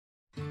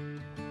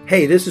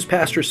Hey, this is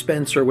Pastor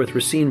Spencer with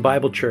Racine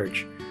Bible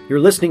Church.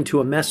 You're listening to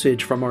a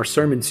message from our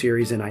sermon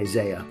series in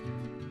Isaiah.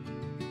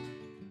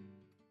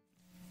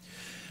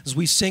 As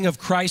we sing of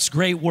Christ's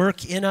great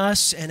work in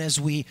us, and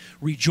as we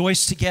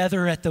rejoice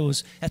together at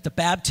the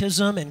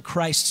baptism and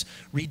Christ's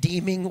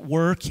redeeming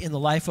work in the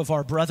life of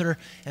our brother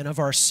and of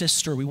our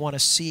sister, we want to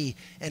see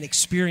and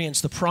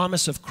experience the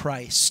promise of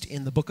Christ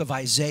in the book of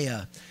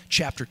Isaiah,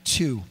 chapter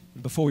 2.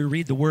 And before we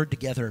read the word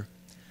together,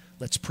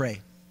 let's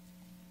pray.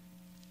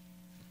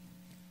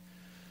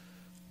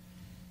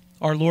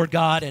 Our Lord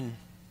God and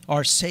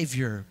our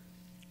Savior,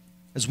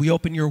 as we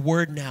open your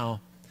word now,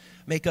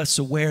 make us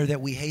aware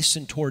that we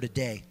hasten toward a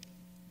day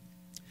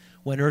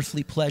when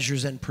earthly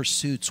pleasures and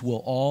pursuits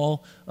will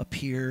all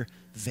appear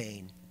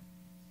vain.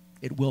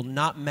 It will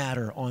not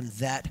matter on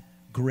that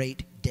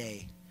great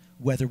day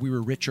whether we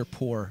were rich or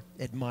poor,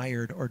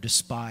 admired or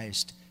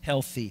despised,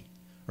 healthy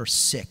or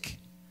sick.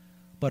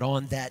 But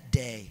on that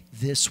day,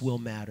 this will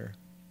matter.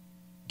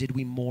 Did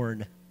we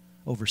mourn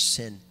over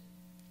sin?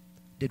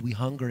 Did we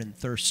hunger and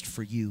thirst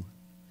for you?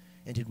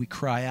 And did we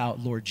cry out,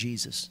 Lord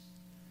Jesus,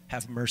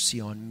 have mercy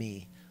on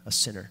me, a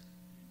sinner?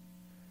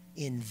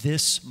 In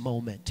this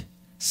moment,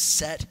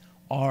 set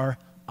our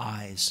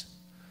eyes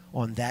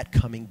on that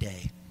coming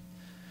day.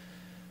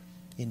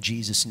 In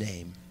Jesus'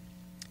 name,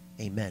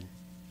 amen.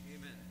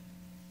 Amen.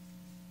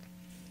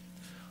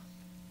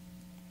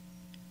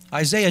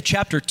 Isaiah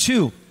chapter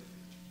 2,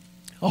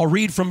 I'll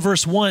read from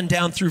verse 1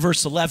 down through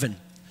verse 11.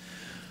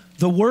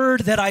 The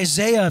word that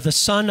Isaiah, the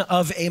son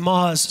of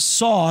Amoz,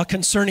 saw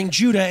concerning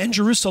Judah and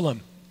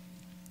Jerusalem.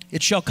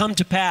 It shall come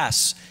to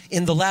pass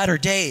in the latter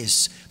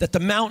days that the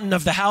mountain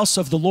of the house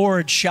of the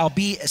Lord shall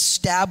be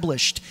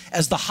established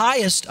as the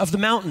highest of the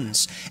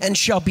mountains, and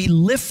shall be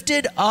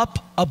lifted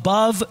up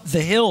above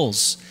the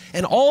hills.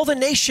 And all the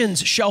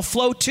nations shall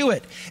flow to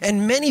it,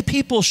 and many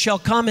people shall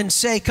come and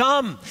say,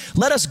 Come,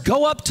 let us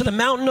go up to the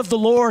mountain of the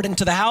Lord and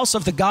to the house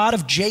of the God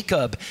of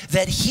Jacob,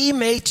 that he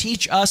may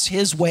teach us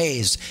his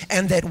ways,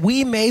 and that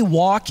we may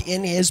walk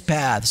in his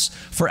paths.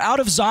 For out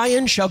of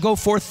Zion shall go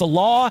forth the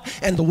law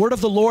and the word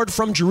of the Lord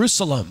from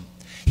Jerusalem.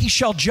 He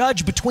shall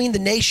judge between the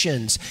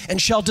nations,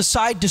 and shall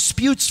decide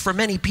disputes for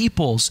many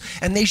peoples,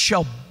 and they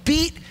shall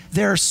beat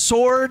their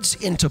swords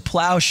into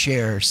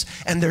plowshares,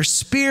 and their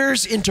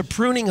spears into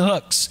pruning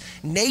hooks.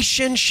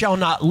 Nation shall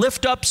not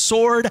lift up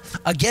sword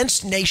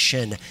against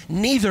nation,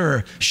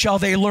 neither shall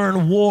they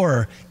learn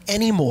war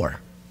anymore.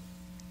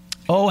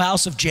 O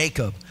house of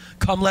Jacob,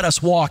 come, let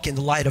us walk in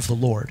the light of the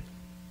Lord.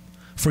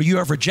 For you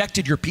have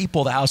rejected your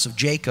people, the house of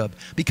Jacob,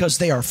 because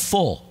they are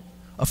full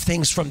of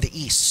things from the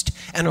east,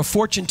 and of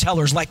fortune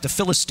tellers like the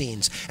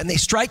Philistines, and they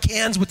strike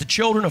hands with the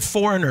children of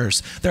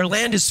foreigners. Their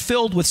land is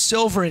filled with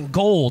silver and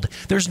gold.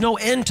 There's no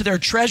end to their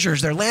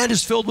treasures. Their land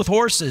is filled with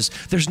horses.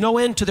 There's no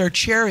end to their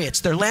chariots.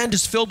 Their land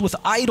is filled with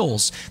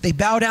idols. They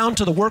bow down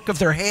to the work of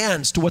their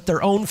hands, to what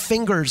their own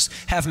fingers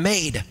have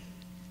made.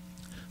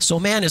 So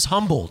man is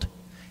humbled,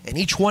 and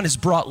each one is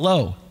brought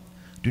low.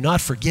 Do not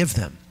forgive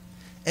them.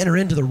 Enter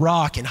into the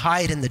rock and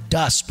hide in the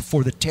dust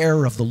before the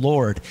terror of the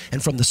Lord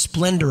and from the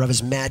splendor of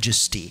his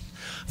majesty.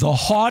 The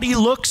haughty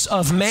looks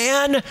of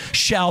man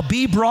shall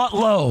be brought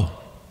low,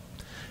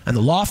 and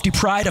the lofty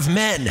pride of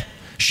men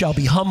shall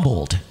be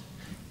humbled,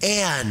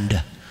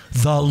 and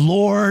the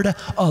Lord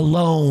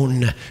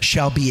alone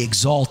shall be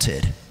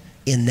exalted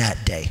in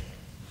that day.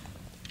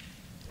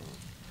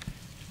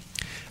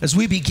 As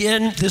we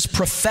begin this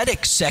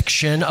prophetic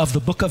section of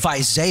the book of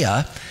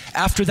Isaiah,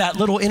 after that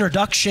little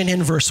introduction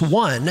in verse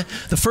 1,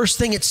 the first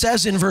thing it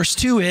says in verse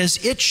 2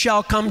 is, it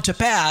shall come to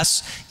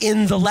pass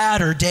in the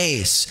latter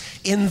days,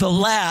 in the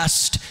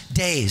last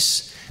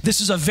days.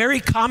 This is a very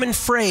common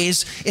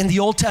phrase in the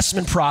Old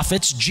Testament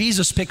prophets.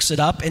 Jesus picks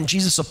it up, and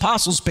Jesus'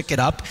 apostles pick it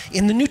up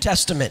in the New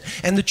Testament.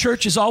 And the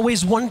church is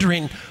always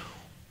wondering,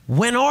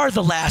 when are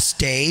the last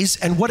days,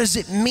 and what does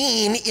it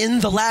mean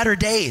in the latter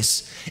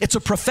days? It's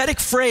a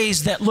prophetic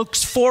phrase that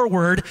looks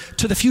forward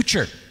to the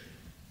future.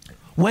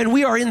 When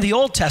we are in the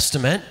Old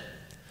Testament,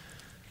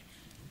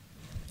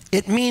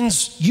 it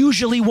means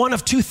usually one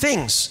of two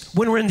things.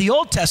 When we're in the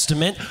Old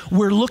Testament,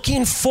 we're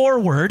looking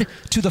forward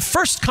to the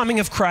first coming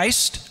of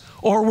Christ,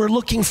 or we're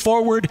looking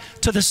forward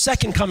to the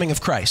second coming of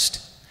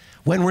Christ.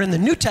 When we're in the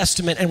New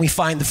Testament and we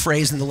find the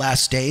phrase in the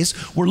last days,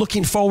 we're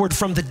looking forward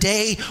from the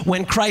day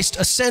when Christ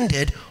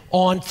ascended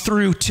on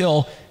through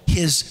till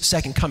his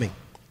second coming.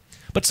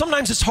 But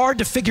sometimes it's hard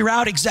to figure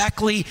out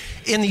exactly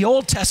in the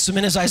Old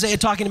Testament, is Isaiah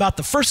talking about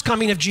the first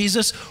coming of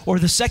Jesus or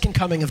the second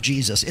coming of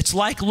Jesus? It's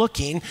like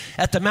looking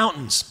at the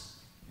mountains.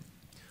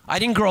 I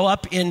didn't grow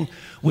up in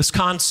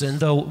Wisconsin,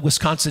 though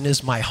Wisconsin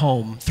is my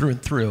home through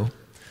and through.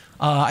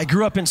 I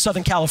grew up in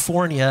Southern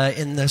California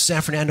in the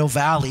San Fernando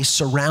Valley,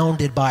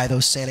 surrounded by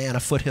those Santa Ana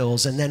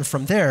foothills. And then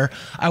from there,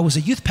 I was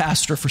a youth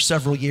pastor for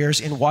several years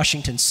in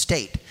Washington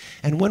State.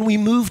 And when we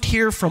moved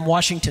here from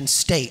Washington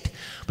State,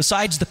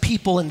 besides the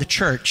people in the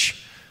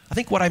church, I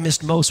think what I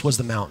missed most was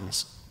the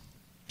mountains.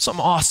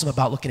 Something awesome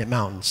about looking at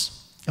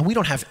mountains. And we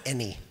don't have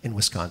any in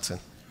Wisconsin.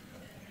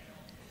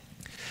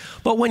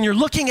 But when you're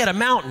looking at a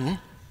mountain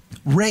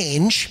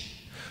range,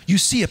 you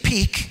see a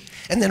peak,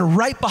 And then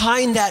right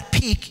behind that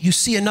peak, you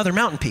see another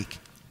mountain peak.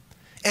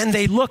 And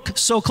they look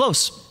so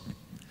close.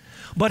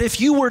 But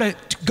if you were to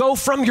go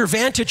from your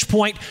vantage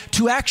point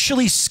to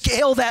actually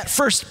scale that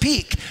first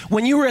peak,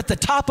 when you were at the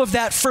top of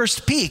that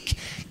first peak,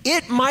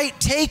 it might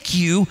take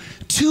you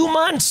 2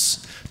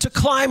 months to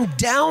climb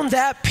down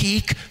that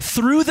peak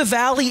through the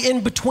valley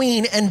in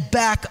between and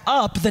back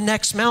up the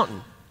next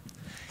mountain.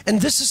 And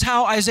this is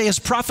how Isaiah's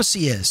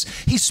prophecy is.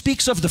 He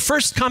speaks of the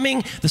first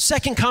coming, the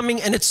second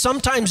coming, and it's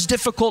sometimes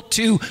difficult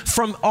to,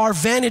 from our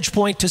vantage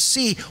point, to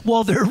see,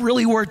 well, there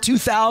really were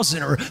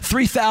 2,000 or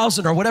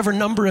 3,000 or whatever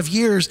number of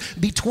years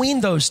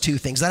between those two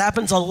things. That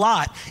happens a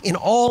lot in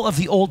all of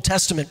the Old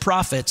Testament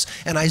prophets,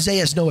 and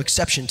Isaiah is no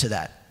exception to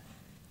that.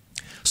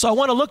 So I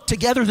want to look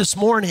together this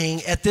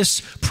morning at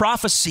this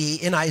prophecy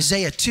in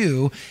Isaiah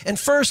 2. And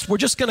first, we're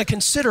just going to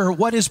consider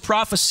what is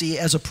prophecy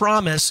as a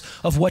promise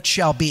of what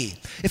shall be.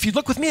 If you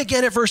look with me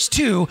again at verse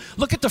 2,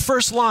 look at the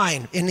first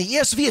line. In the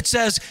ESV, it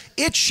says,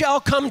 "It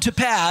shall come to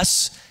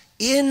pass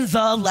in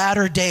the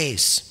latter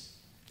days."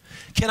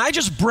 Can I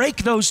just break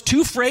those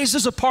two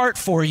phrases apart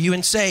for you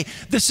and say,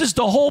 this is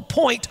the whole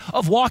point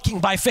of walking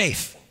by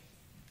faith.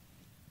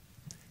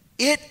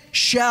 It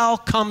shall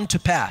come to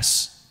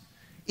pass.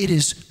 It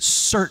is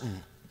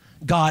certain.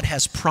 God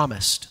has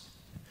promised.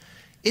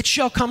 It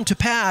shall come to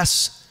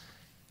pass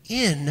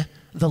in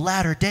the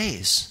latter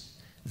days.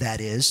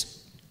 That is,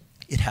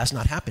 it has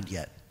not happened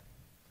yet.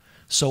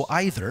 So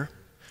either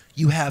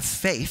you have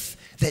faith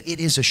that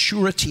it is a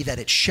surety that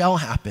it shall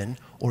happen,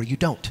 or you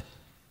don't.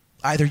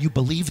 Either you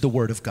believe the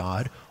word of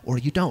God or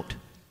you don't.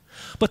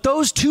 But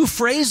those two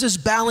phrases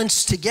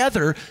balanced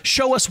together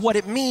show us what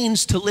it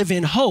means to live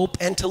in hope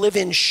and to live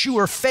in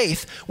sure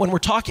faith when we're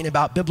talking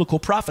about biblical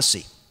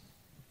prophecy.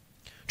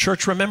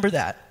 Church, remember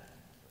that.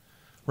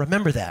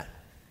 Remember that.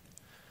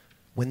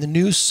 When the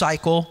news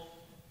cycle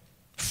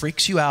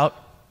freaks you out,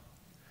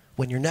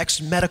 when your next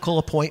medical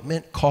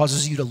appointment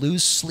causes you to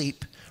lose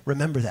sleep,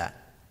 remember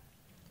that.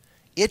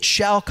 It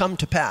shall come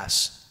to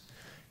pass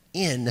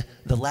in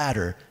the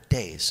latter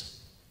days.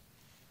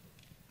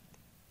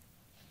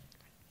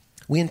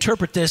 We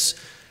interpret this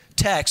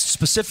text,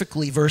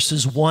 specifically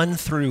verses 1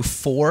 through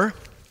 4,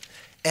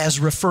 as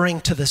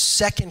referring to the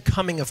second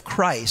coming of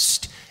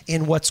Christ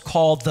in what's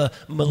called the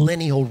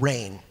millennial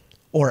reign,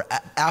 or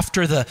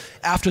after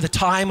the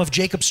time of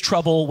Jacob's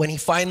trouble, when he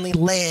finally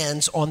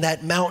lands on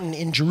that mountain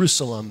in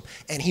Jerusalem,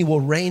 and he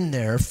will reign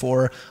there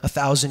for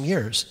 1,000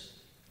 years.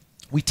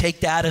 We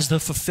take that as the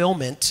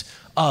fulfillment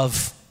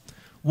of,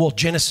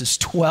 Genesis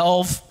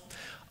 12,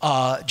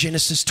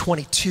 Genesis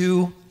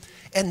 22,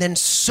 and then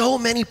so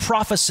many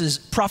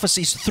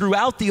prophecies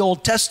throughout the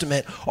Old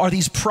Testament are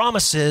these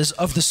promises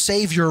of the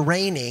Savior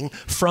reigning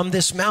from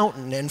this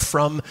mountain and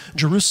from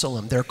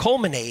Jerusalem. They're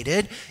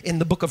culminated in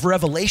the book of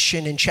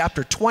Revelation in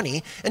chapter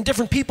 20, and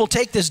different people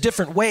take this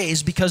different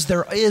ways because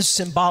there is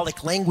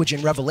symbolic language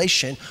in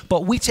Revelation,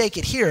 but we take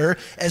it here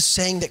as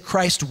saying that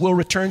Christ will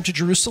return to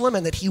Jerusalem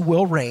and that he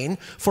will reign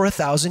for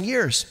 1,000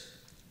 years.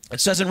 It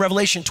says in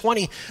Revelation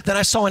 20, "Then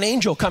I saw an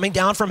angel coming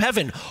down from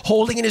heaven,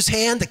 holding in his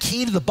hand the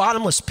key to the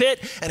bottomless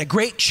pit and a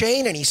great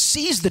chain, and he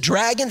seized the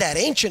dragon, that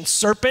ancient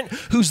serpent,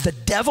 who's the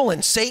devil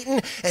and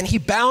Satan, and he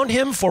bound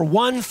him for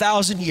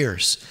 1,000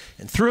 years,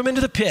 and threw him into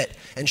the pit,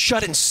 and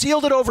shut and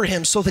sealed it over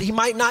him, so that he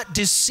might not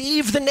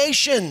deceive the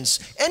nations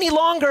any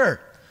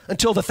longer,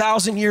 until the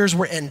 1,000 years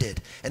were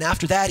ended. And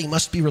after that he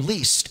must be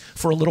released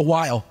for a little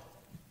while.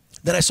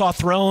 Then I saw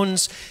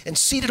thrones, and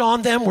seated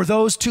on them were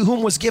those to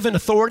whom was given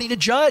authority to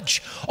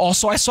judge.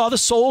 Also I saw the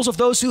souls of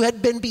those who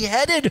had been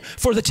beheaded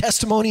for the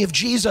testimony of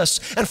Jesus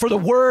and for the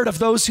word of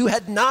those who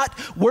had not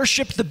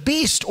worshipped the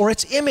beast or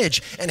its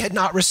image and had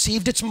not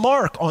received its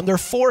mark on their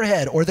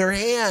forehead or their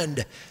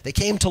hand. They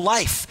came to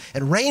life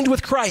and reigned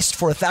with Christ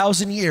for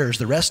 1,000 years.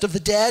 The rest of the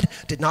dead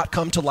did not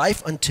come to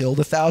life until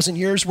the 1,000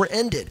 years were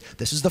ended.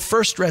 This is the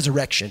first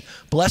resurrection.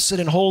 Blessed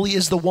and holy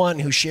is the one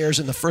who shares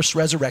in the first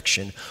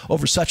resurrection.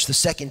 Over such the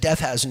second death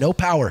has no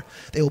power.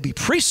 They will be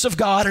priests of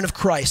God and of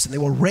Christ, and they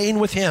will reign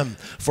with him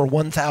for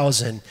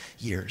 1,000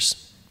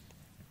 years.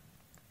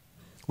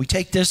 We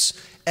take this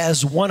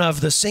as one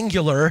of the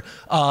singular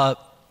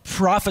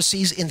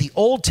prophecies in the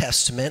Old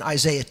Testament,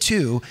 Isaiah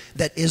 2,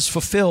 that is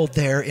fulfilled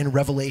there in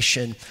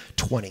Revelation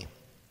 20.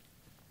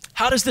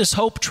 How does this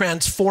hope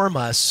transform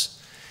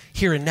us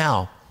here and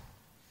now?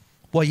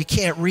 Well, you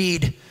can't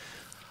read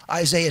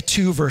Isaiah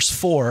 2 verse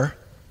 4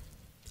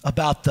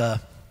 about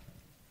the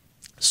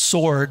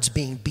swords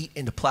being beat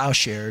into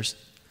plowshares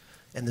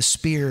and the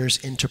spears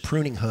into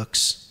pruning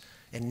hooks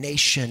and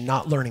nation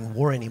not learning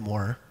war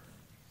anymore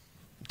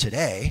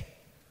today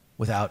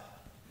without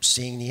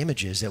seeing the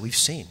images that we've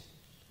seen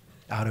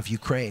out of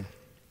Ukraine,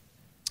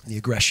 the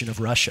aggression of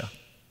Russia.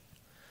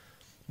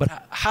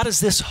 But how does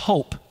this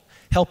hope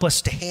help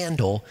us to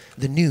handle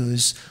the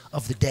news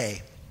of the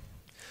day?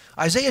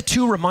 Isaiah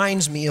 2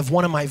 reminds me of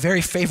one of my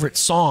very favorite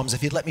Psalms.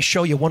 If you'd let me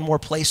show you one more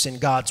place in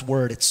God's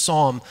Word, it's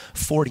Psalm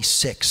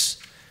 46.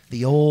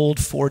 The old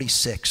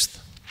 46th.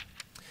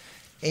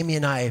 Amy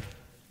and I,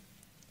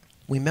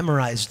 we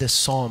memorized this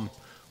psalm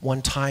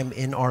one time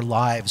in our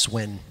lives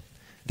when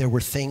there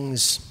were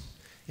things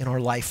in our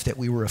life that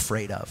we were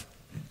afraid of,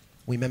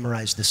 we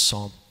memorized this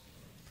psalm.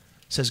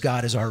 It says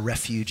God is our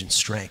refuge and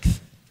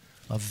strength,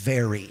 a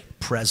very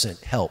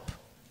present help.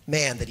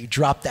 Man, that he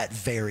dropped that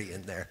very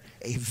in there,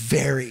 a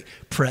very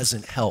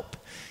present help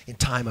in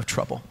time of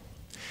trouble.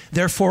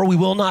 Therefore, we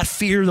will not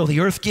fear, though the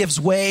earth gives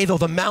way, though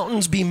the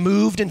mountains be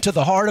moved into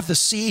the heart of the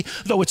sea,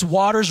 though its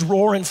waters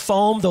roar and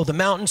foam, though the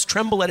mountains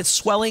tremble at its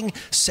swelling,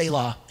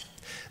 Selah.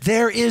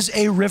 There is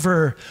a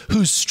river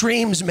whose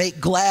streams make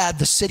glad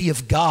the city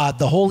of God,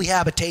 the holy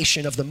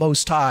habitation of the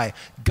Most High.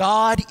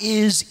 God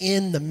is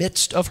in the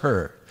midst of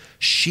her.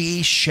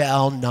 She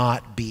shall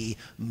not be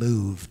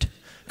moved.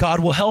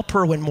 God will help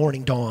her when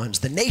morning dawns.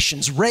 The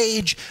nations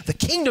rage, the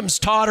kingdoms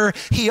totter.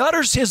 He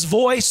utters his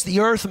voice, the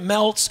earth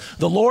melts.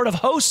 The Lord of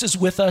hosts is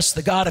with us.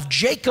 The God of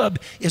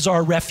Jacob is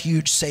our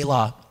refuge,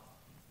 Selah.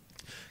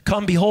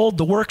 Come, behold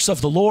the works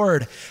of the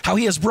Lord, how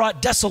he has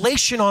brought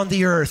desolation on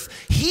the earth.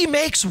 He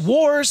makes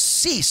wars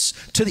cease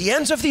to the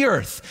ends of the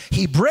earth.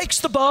 He breaks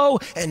the bow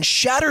and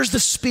shatters the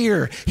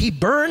spear. He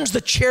burns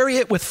the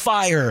chariot with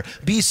fire.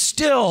 Be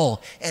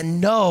still and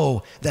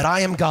know that I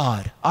am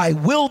God. I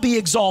will be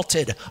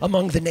exalted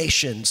among the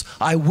nations.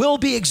 I will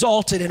be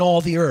exalted in all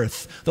the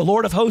earth. The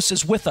Lord of hosts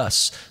is with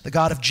us. The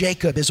God of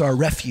Jacob is our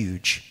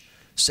refuge,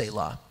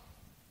 Selah.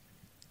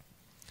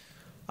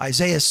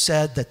 Isaiah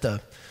said that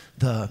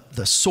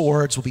the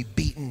swords will be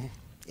beaten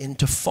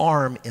into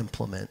farm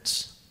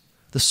implements.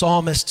 The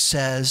psalmist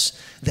says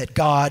that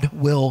God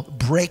will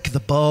break the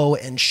bow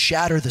and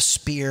shatter the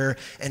spear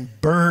and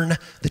burn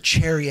the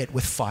chariot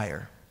with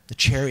fire. The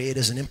chariot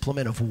is an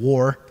implement of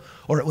war,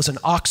 or it was an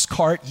ox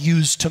cart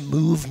used to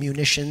move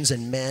munitions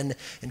and men,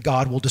 and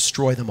God will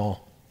destroy them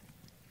all.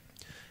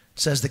 It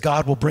says that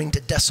God will bring to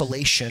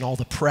desolation all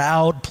the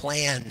proud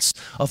plans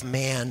of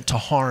man to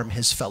harm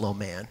his fellow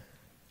man.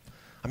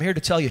 I'm here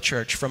to tell you,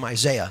 church, from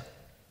Isaiah.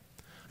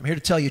 I'm here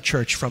to tell you,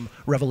 church, from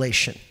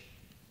Revelation.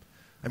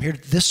 I'm here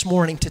this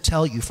morning to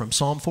tell you from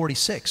Psalm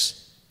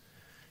 46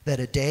 that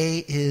a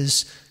day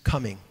is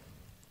coming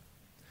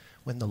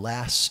when the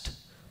last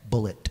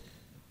bullet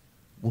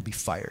will be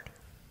fired.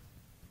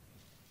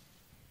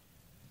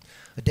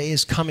 A day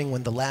is coming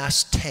when the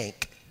last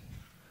tank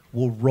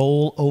will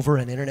roll over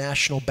an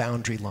international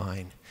boundary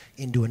line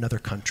into another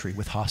country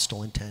with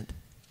hostile intent.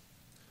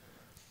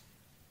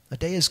 A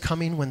day is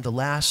coming when the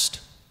last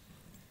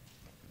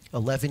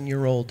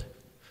 11-year-old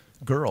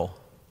girl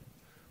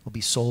will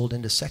be sold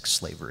into sex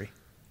slavery.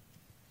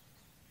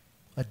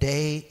 A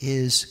day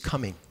is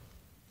coming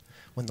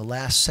when the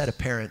last set of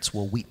parents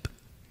will weep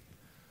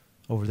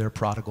over their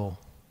prodigal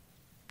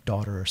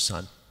daughter or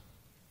son.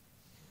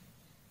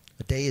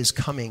 A day is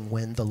coming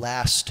when the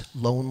last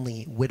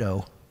lonely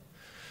widow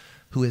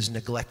who is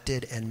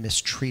neglected and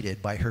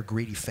mistreated by her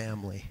greedy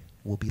family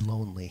will be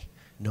lonely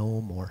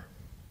no more.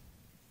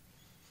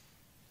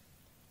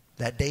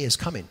 That day is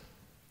coming.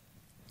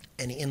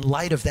 And in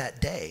light of that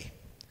day,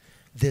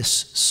 this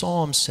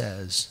psalm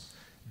says,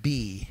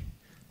 be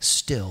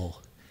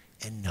still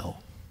and know.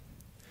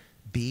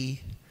 Be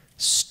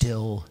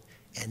still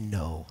and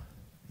know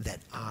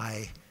that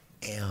I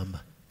am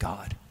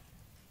God.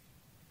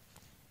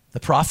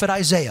 The prophet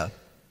Isaiah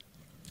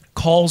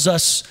calls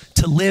us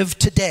to live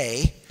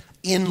today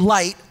in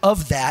light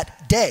of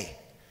that day.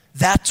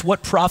 That's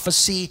what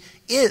prophecy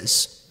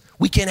is.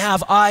 We can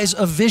have eyes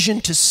of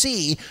vision to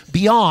see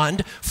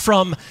beyond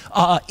from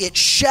it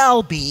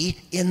shall be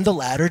in the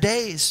latter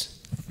days.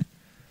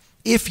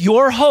 If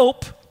your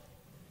hope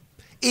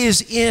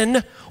is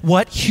in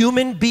what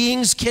human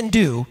beings can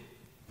do,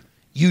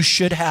 you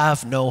should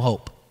have no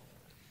hope.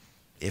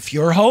 If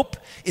your hope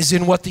is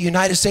in what the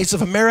United States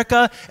of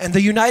America and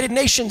the United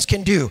Nations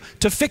can do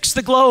to fix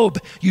the globe,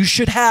 you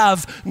should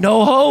have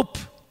no hope.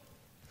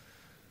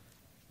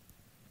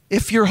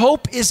 If your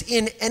hope is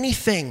in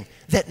anything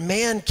that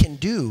man can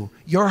do,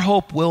 your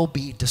hope will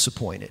be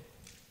disappointed.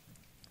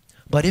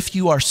 But if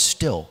you are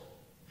still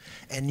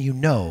and you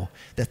know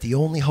that the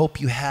only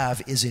hope you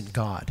have is in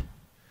God,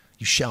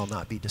 you shall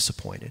not be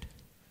disappointed,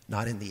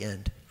 not in the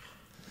end.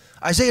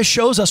 Isaiah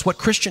shows us what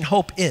Christian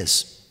hope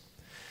is.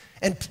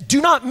 And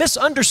do not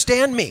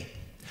misunderstand me.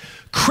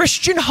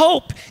 Christian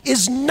hope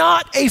is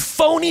not a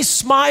phony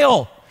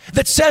smile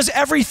that says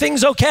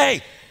everything's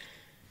okay.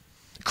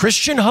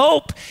 Christian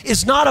hope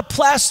is not a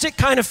plastic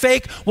kind of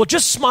fake, well,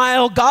 just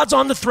smile, God's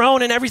on the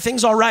throne and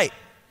everything's all right.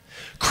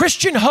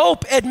 Christian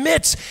hope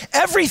admits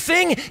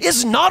everything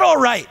is not all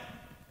right.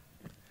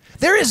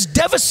 There is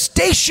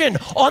devastation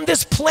on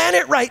this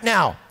planet right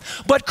now.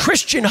 But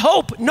Christian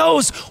hope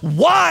knows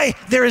why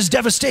there is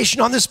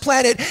devastation on this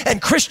planet,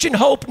 and Christian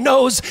hope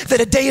knows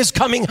that a day is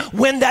coming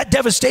when that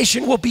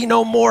devastation will be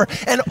no more.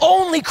 And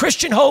only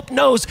Christian hope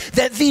knows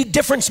that the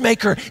difference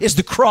maker is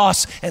the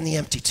cross and the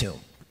empty tomb.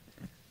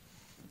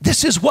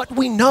 This is what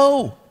we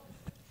know.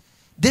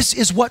 This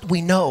is what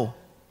we know.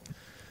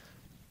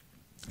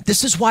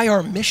 This is why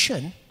our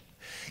mission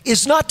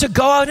is not to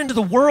go out into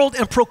the world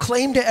and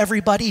proclaim to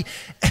everybody,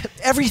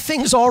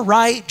 everything's all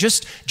right,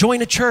 just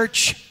join a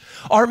church.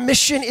 Our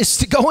mission is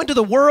to go into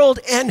the world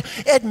and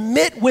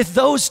admit with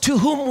those to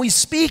whom we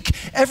speak,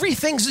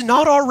 everything's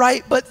not all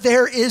right, but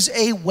there is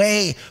a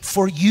way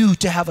for you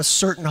to have a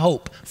certain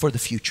hope for the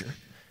future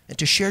and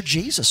to share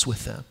Jesus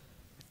with them.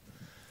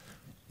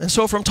 And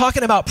so if I'm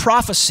talking about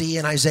prophecy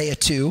in Isaiah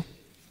 2,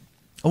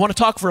 I want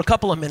to talk for a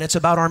couple of minutes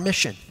about our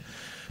mission,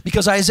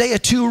 because Isaiah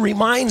 2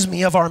 reminds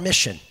me of our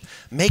mission,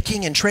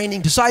 making and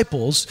training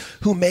disciples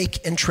who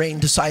make and train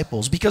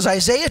disciples. Because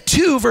Isaiah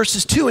 2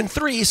 verses 2 and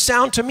 3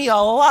 sound to me a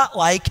lot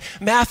like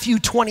Matthew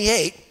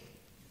 28,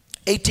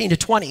 18 to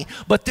 20,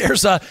 but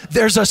there's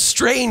a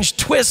strange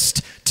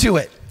twist to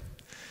it.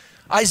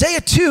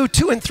 Isaiah 2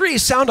 and 3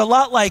 sound a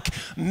lot like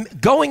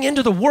going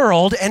into the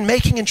world and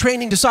making and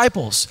training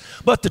disciples.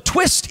 But the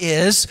twist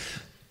is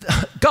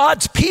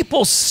God's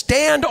people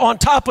stand on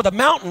top of the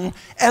mountain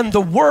and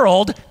the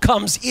world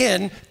comes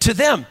in to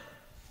them.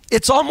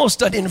 It's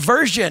almost an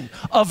inversion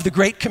of the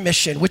Great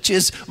Commission, which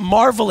is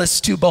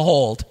marvelous to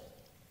behold.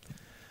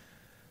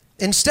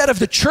 Instead of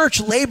the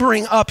church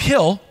laboring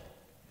uphill,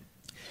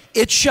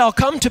 it shall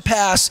come to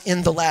pass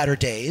in the latter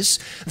days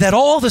that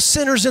all the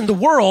sinners in the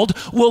world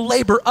will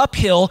labor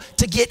uphill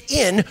to get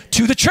in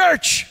to the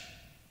church.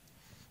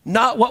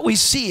 Not what we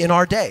see in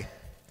our day.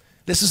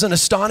 This is an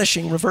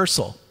astonishing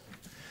reversal.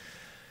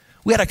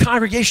 We had a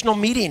congregational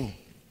meeting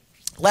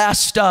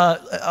last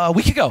a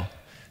week ago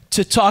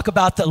to talk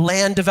about the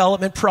land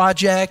development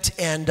project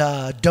and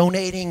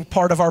donating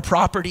part of our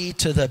property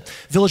to the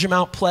Village of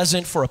Mount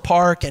Pleasant for a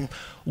park. And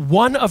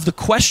one of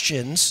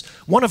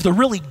the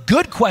really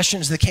good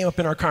questions that came up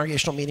in our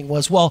congregational meeting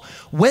was, well,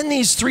 when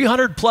these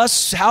 300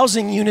 plus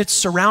housing units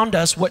surround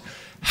us,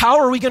 how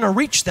are we going to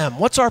reach them?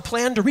 What's our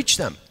plan to reach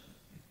them?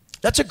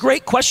 That's a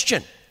great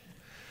question.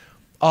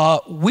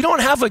 We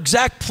don't have an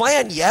exact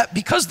plan yet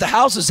because the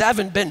houses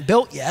haven't been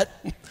built yet,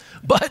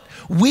 but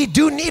we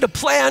do need a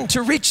plan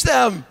to reach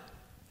them.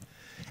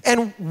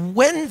 And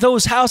when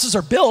those houses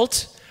are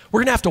built, we're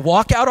going to have to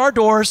walk out our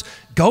doors,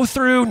 go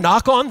through,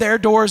 knock on their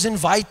doors,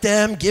 invite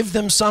them, give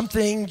them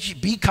something,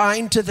 be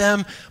kind to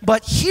them.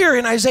 But here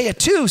in Isaiah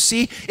 2,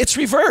 see, it's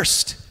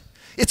reversed.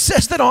 It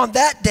says that on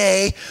that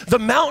day, the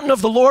mountain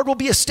of the Lord will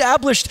be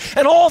established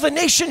and all the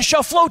nations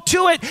shall flow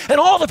to it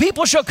and all the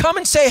people shall come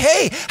and say,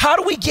 hey, how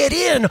do we get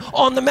in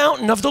on the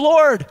mountain of the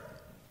Lord?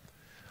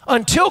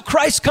 Until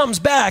Christ comes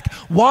back,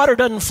 water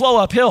doesn't flow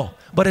uphill.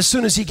 But as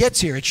soon as he gets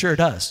here, it sure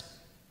does.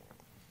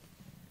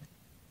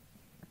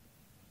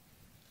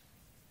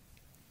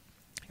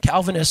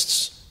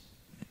 Calvinists,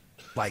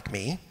 like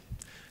me,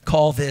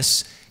 call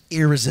this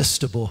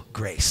irresistible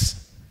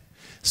grace.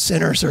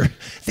 Sinners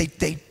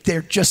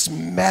they're just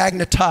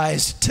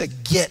magnetized to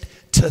get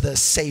to the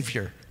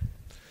Savior.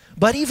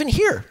 But even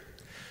here,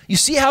 you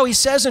see how he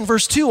says in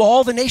verse 2,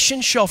 all the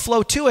nations shall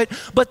flow to it,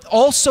 but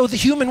also the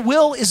human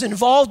will is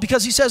involved,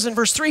 because he says in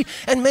verse 3,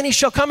 and many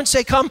shall come and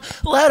say, come,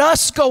 let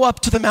us go up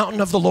to the mountain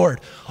of the Lord.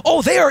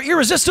 Oh, they are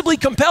irresistibly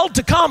compelled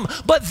to come,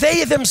 but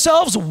they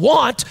themselves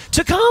want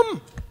to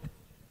come.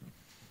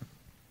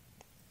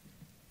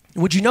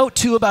 Would you note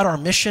too about our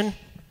mission,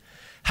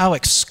 how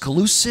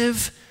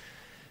exclusive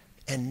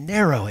and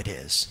narrow it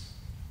is,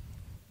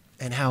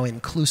 and how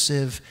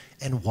inclusive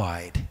and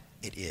wide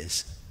it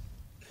is.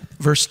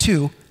 Verse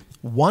 2,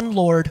 one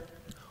Lord,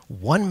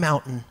 one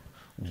mountain,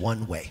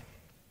 one way.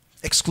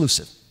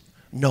 Exclusive.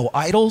 No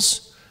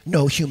idols,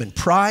 no human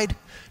pride,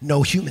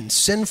 no human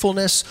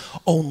sinfulness,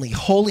 only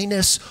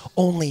holiness,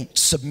 only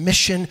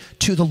submission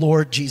to the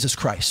Lord Jesus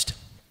Christ.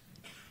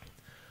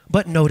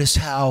 But notice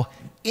how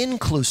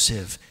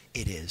inclusive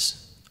it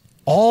is.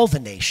 All the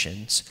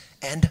nations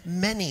and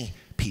many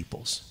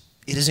peoples.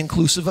 It is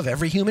inclusive of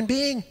every human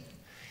being.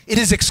 It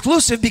is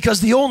exclusive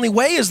because the only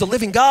way is the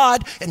living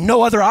God and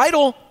no other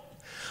idol.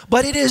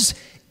 But it is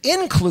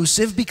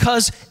inclusive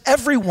because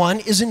everyone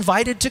is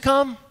invited to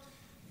come.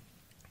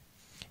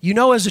 You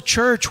know, as a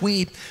church,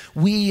 we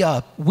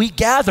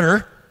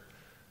gather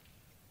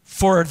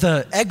for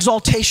the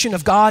exaltation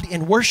of God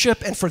in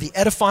worship and for the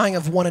edifying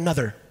of one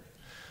another.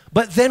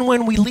 But then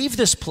when we leave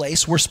this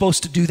place, we're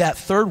supposed to do that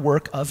third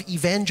work of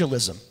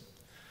evangelism.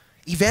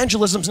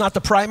 Evangelism is not the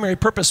primary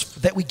purpose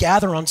that we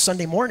gather on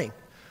Sunday morning,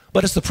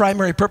 but it's the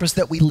primary purpose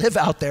that we live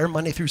out there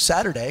Monday through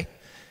Saturday.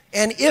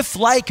 And if,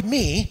 like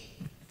me,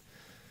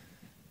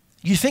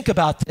 you think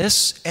about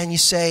this and you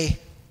say,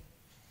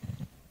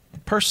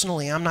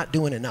 personally, I'm not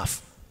doing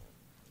enough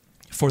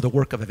for the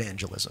work of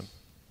evangelism.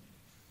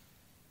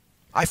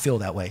 I feel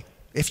that way.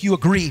 If you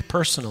agree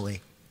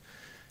personally,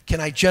 can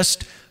I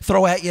just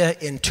throw at you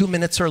in 2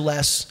 minutes or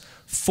less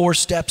 4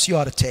 steps you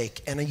ought to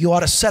take? And you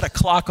ought to set a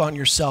clock on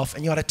yourself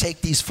and you ought to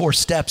take these 4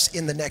 steps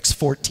in the next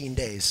 14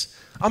 days.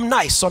 I'm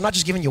nice, so I'm not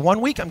just giving you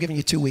 1 week, I'm giving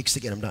you 2 weeks to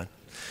get them done.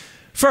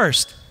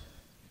 First,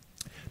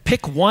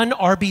 pick one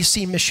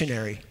RBC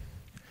missionary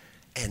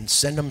and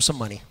send them some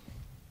money.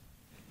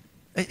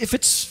 If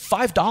it's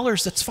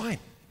 $5, that's fine.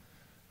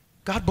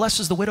 God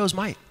blesses the widow's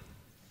mite.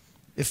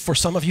 If for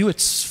some of you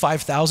it's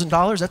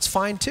 $5,000, that's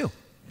fine too.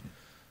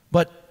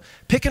 But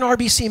pick an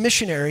RBC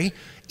missionary,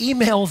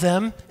 email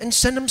them, and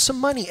send them some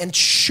money and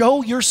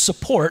show your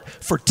support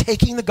for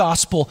taking the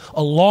gospel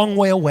a long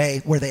way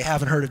away where they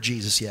haven't heard of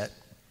Jesus yet.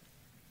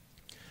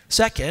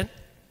 Second,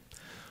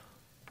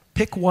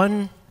 pick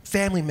one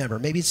family member.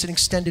 Maybe it's an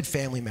extended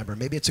family member.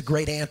 Maybe it's a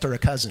great aunt or a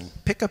cousin.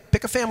 Pick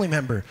a family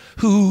member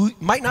who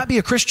might not be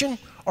a Christian,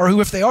 or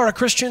who, if they are a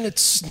Christian,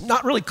 it's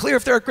not really clear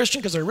if they're a Christian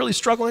because they're really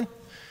struggling.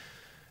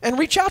 And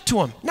reach out to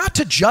them, not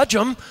to judge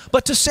them,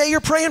 but to say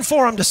you're praying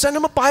for them, to send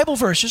them a Bible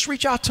verse. Just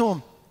reach out to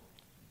them.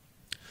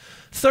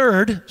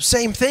 Third,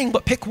 same thing,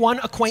 but pick one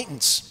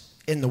acquaintance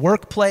in the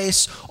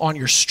workplace, on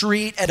your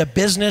street, at a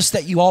business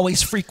that you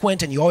always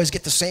frequent and you always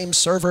get the same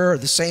server or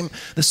the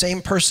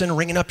same person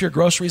ringing up your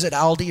groceries at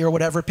Aldi or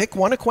whatever. Pick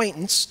one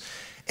acquaintance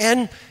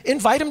and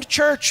invite them to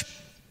church.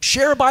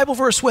 Share a Bible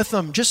verse with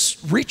them.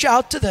 Just reach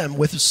out to them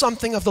with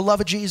something of the love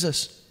of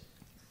Jesus.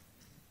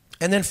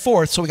 And then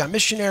fourth, so we got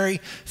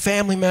missionary,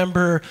 family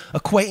member,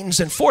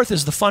 acquaintance, and fourth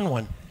is the fun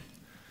one.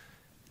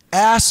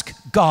 Ask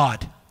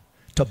God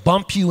to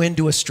bump you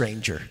into a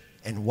stranger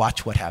and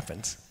watch what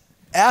happens.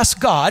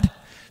 Ask God,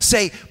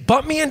 say,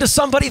 bump me into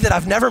somebody that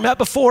I've never met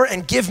before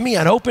and give me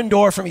an open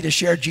door for me to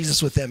share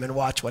Jesus with them and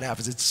watch what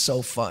happens. It's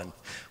so fun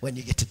when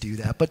you get to do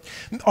that. But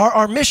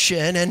our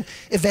mission and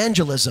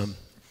evangelism.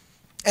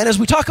 And as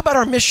we talk about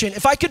our mission,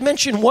 if I could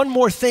mention one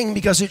more thing,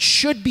 because it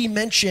should be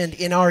mentioned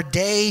in our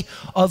day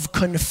of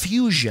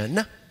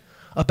confusion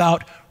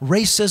about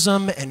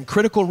racism and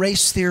critical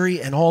race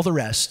theory and all the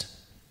rest.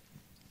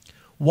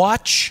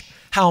 Watch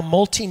how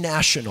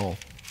multinational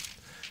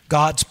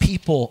God's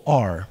people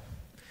are,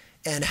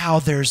 and how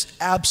there's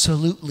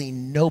absolutely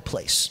no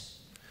place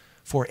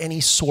for any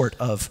sort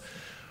of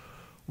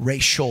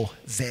racial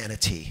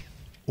vanity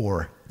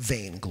or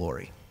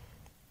vainglory.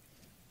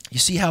 You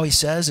see how he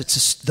says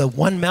the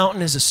one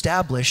mountain is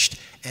established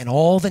and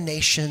all the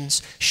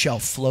nations shall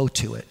flow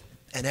to it.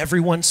 And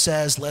everyone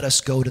says, let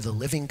us go to the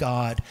living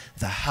God,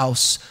 the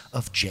house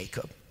of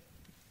Jacob.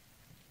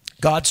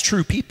 God's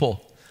true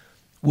people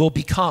will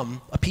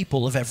become a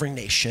people of every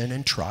nation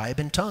and tribe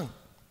and tongue.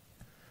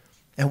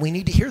 And we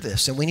need to hear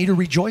this, and we need to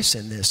rejoice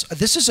in this.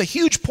 This is a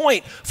huge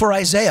point for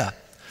Isaiah.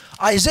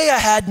 Isaiah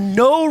had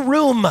no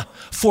room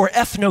for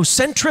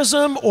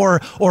ethnocentrism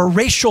or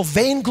racial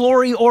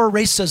vainglory or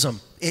racism.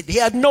 He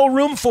had no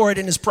room for it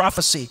in his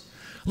prophecy.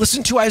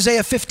 Listen to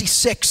Isaiah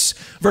 56,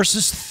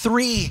 verses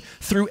 3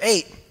 through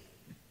 8.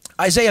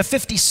 Isaiah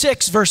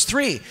 56, verse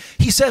 3,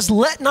 he says,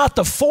 let not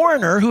the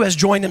foreigner who has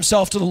joined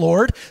himself to the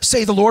Lord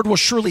say, the Lord will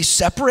surely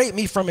separate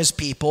me from his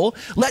people.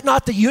 Let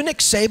not the eunuch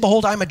say,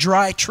 behold, I'm a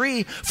dry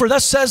tree. For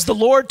thus says the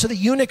Lord to the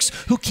eunuchs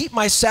who keep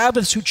my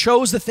Sabbaths, who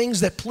chose the things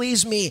that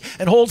please me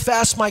and hold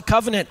fast my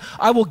covenant.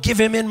 I will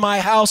give him in my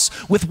house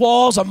with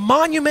walls a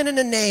monument and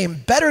a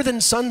name, better than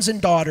sons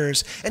and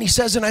daughters. And he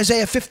says in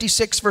Isaiah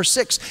 56, verse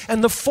 6,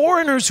 and the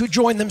foreigners who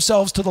join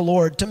themselves to the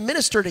Lord to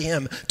minister to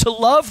him, to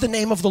love the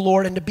name of the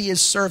Lord and to be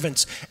his servants.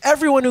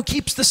 Everyone who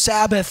keeps the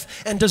Sabbath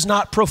and does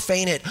not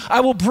profane it.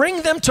 I will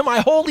bring them to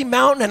my holy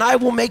mountain, and I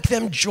will make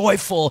them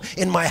joyful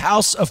in my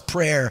house of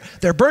prayer.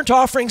 Their burnt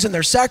offerings and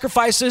their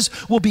sacrifices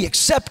will be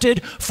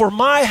accepted, for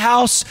my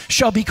house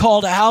shall be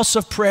called a house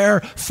of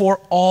prayer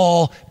for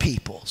all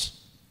peoples.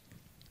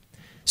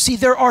 See,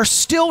 there are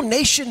still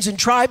nations and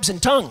tribes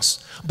and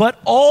tongues,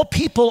 but all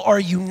people are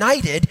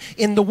united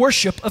in the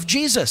worship of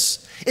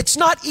Jesus. It's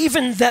not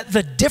even that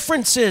the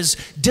differences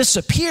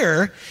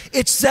disappear,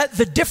 it's that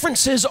the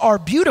differences are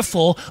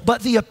beautiful,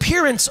 but the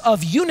appearance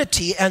of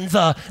unity and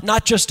the,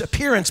 not just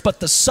appearance, but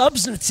the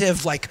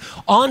substantive, like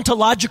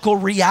ontological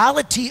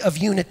reality of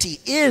unity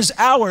is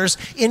ours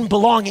in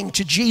belonging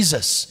to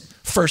Jesus,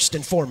 first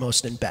and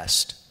foremost and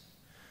best.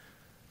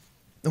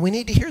 And we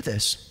need to hear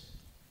this.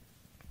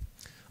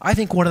 I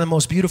think one of the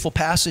most beautiful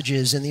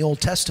passages in the Old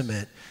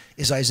Testament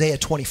is Isaiah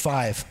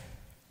 25.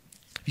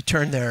 If you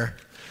turn there,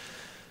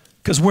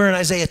 because we're in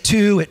Isaiah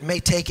 2, it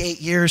may take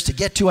 8 years to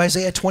get to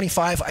Isaiah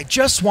 25. I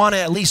just want to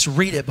at least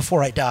read it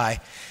before I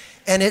die.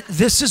 And I think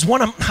this is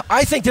one of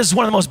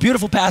the most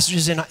beautiful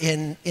passages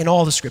in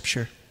all the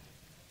scripture.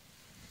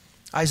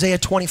 Isaiah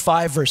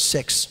 25, verse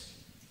 6.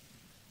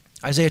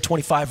 Isaiah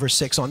 25, verse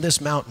 6, on this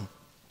mountain,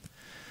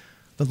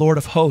 the Lord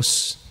of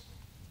hosts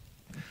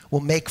will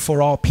make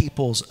for all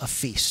peoples a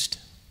feast.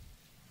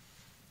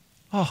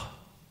 Oh,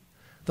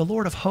 the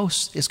Lord of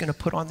hosts is going to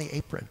put on the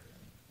apron.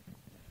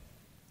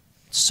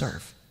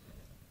 Serve.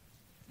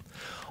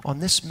 On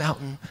this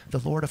mountain, the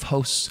Lord of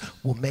hosts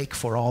will make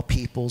for all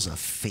peoples a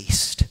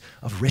feast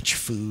of rich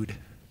food,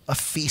 a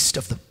feast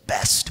of the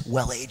best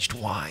well-aged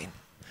wine,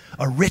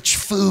 a rich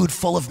food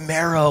full of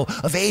marrow,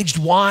 of aged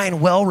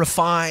wine well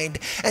refined.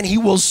 And he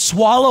will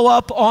swallow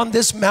up on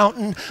this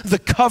mountain the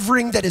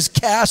covering that is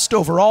cast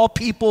over all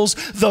peoples,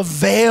 the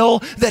veil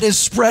that is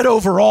spread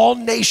over all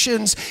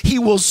nations. He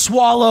will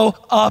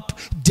swallow up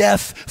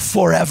death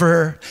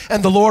forever.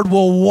 And the Lord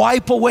will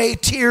wipe away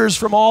tears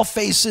from all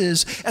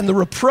faces, and the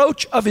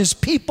reproach of his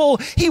people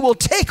he will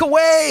take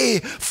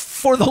away.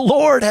 For the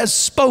Lord has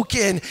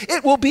spoken.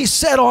 It will be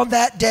said on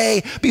that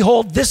day,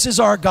 behold, this is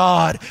our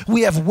God.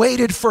 We have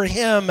waited for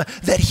him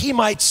that he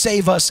might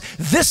save us.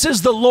 This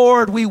is the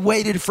Lord. We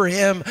waited for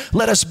him.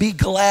 Let us be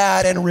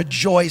glad and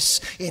rejoice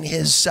in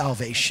his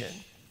salvation.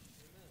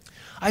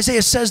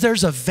 Isaiah says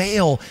there's a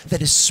veil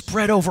that is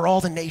spread over all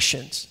the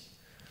nations,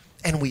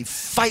 and we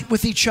fight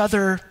with each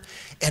other,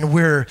 and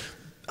we're,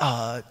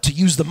 to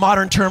use the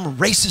modern term,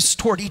 racist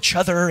toward each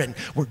other, and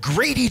we're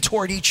greedy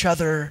toward each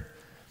other.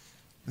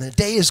 And the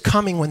day is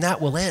coming when that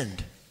will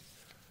end.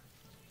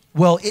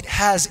 Well, it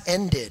has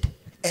ended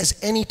as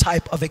any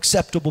type of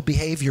acceptable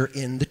behavior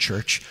in the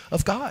church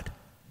of God.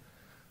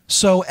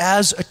 So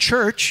as a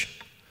church,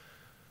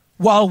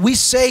 while we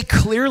say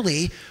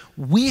clearly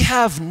we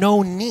have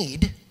no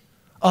need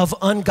of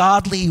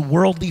ungodly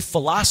worldly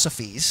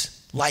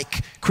philosophies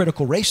like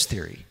critical race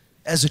theory,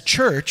 as a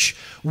church,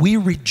 we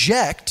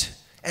reject,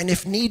 and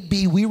if need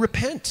be, we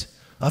repent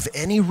of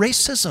any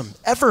racism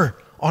ever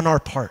on our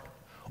part,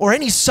 or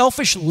any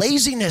selfish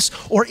laziness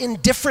or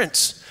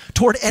indifference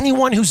toward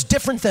anyone who's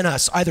different than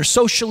us, either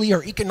socially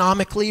or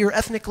economically or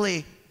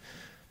ethnically.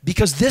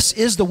 Because this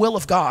is the will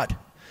of God,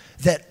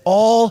 that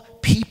all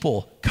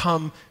people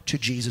come to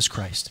Jesus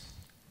Christ.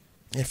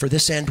 And for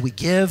this end we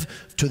give,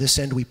 to this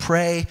end we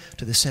pray,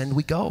 to this end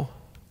we go,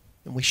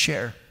 and we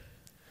share.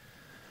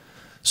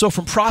 So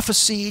from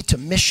prophecy to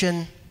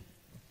mission,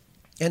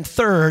 and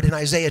third, in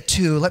Isaiah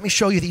 2, let me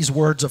show you these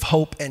words of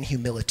hope and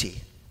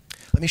humility.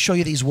 Let me show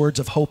you these words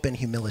of hope and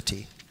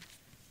humility.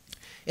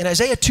 In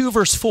Isaiah 2,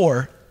 verse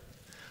 4,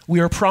 we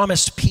are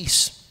promised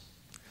peace.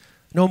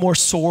 No more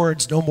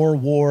swords, no more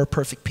war,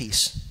 perfect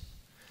peace.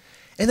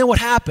 And then what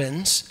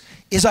happens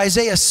is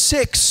Isaiah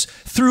 6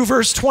 through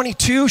verse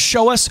 22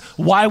 show us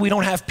why we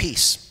don't have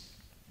peace.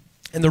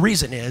 And the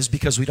reason is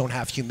because we don't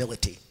have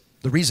humility.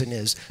 The reason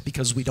is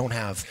because we don't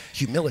have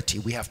humility,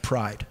 we have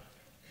pride.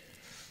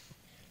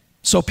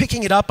 So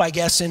picking it up, I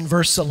guess, in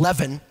verse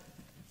 11,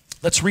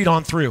 let's read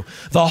on through.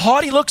 The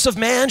haughty looks of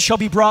man shall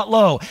be brought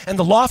low, and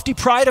the lofty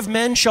pride of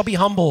men shall be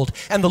humbled,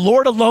 and the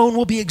Lord alone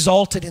will be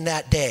exalted in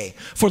that day.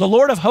 For the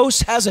Lord of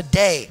hosts has a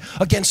day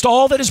against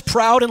all that is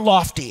proud and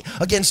lofty,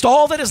 against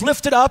all that is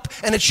lifted up,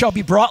 and it shall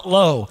be brought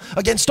low,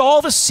 against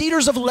all the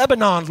cedars of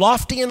Lebanon,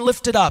 lofty and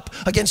lifted up,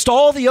 against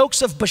all the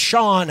oaks of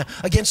Bashan,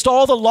 against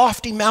all the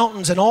lofty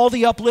mountains and all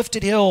the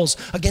uplifted hills,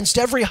 against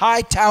every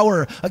high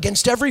tower,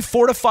 against every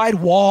fortified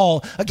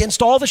wall,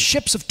 against all the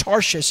ships of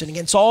Tarshish, and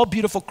against all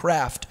beautiful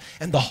craft.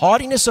 And the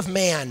haughtiness of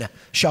man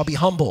shall be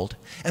humbled,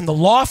 and the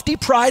lofty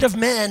pride of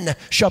men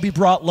shall be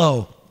brought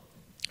low.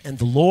 And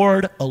the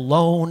Lord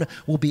alone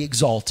will be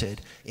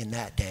exalted in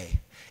that day.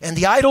 And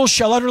the idols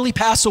shall utterly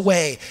pass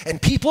away, and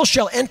people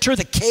shall enter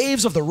the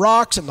caves of the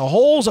rocks and the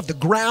holes of the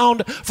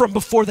ground from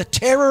before the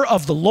terror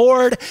of the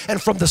Lord and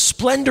from the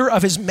splendor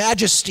of his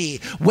majesty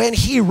when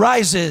he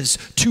rises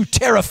to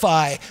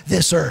terrify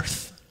this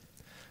earth.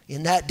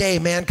 In that day,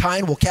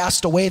 mankind will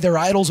cast away their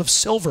idols of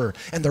silver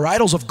and their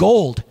idols of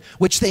gold,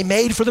 which they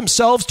made for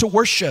themselves to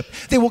worship.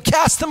 They will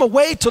cast them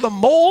away to the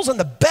moles and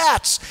the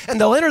bats,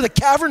 and they'll enter the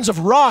caverns of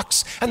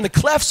rocks and the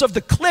clefts of the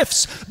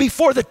cliffs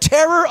before the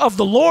terror of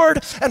the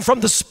Lord and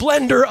from the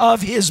splendor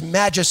of his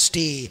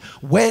majesty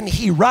when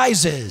he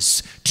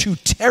rises to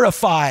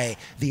terrify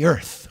the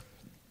earth.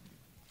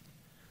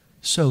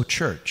 So,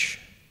 church,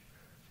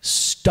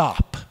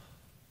 stop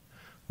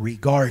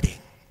regarding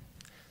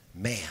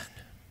man,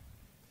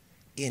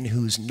 in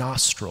whose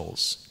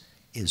nostrils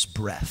is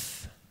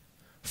breath,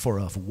 for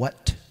of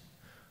what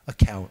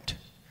account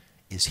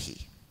is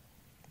he?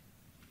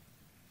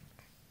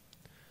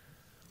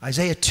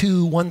 Isaiah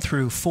 2, 1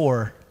 through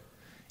 4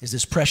 is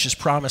this precious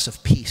promise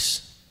of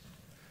peace.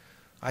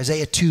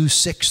 Isaiah 2,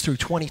 6 through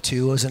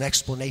 22 is an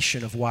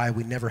explanation of why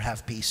we never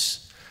have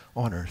peace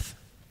on earth.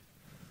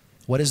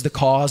 What is the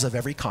cause of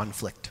every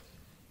conflict?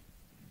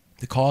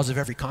 The cause of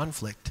every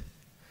conflict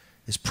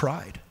is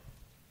pride.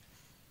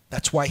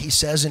 That's why he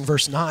says in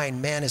verse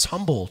 9, man is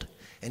humbled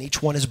and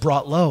each one is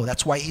brought low.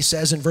 That's why he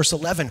says in verse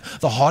 11,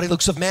 the haughty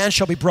looks of man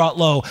shall be brought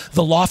low.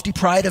 The lofty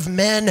pride of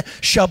men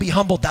shall be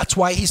humbled. That's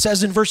why he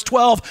says in verse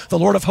 12, the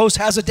Lord of hosts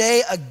has a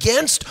day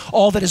against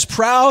all that is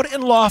proud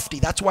and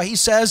lofty. That's why he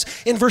says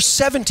in verse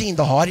 17,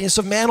 the haughtiness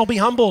of man will be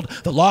humbled.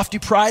 The lofty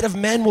pride of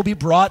men will be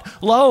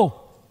brought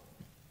low.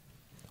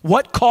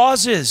 What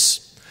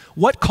causes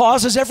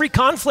every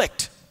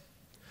conflict?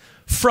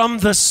 From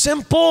the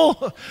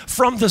simple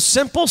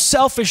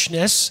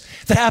selfishness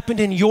that happened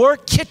in your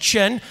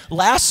kitchen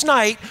last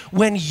night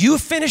when you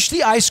finished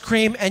the ice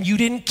cream and you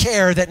didn't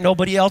care that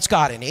nobody else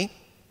got any,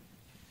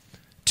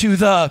 to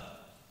the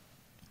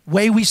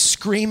way we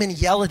scream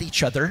and yell at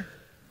each other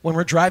when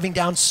we're driving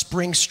down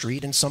Spring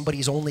Street and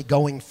somebody's only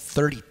going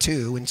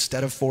 32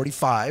 instead of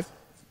 45,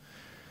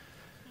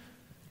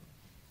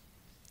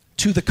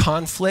 to the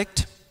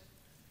conflict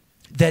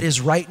that is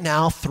right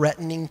now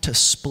threatening to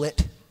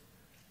split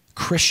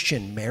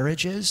Christian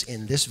marriages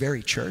in this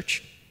very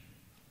church,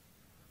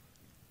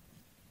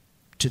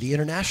 to the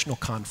international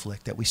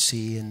conflict that we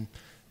see in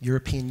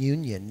European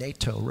Union,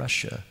 NATO,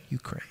 Russia,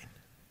 Ukraine.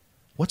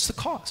 What's the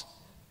cause?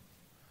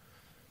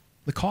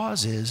 The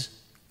cause is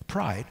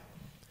pride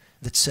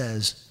that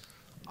says,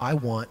 I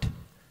want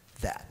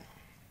that.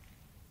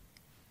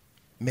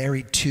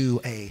 Married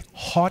to a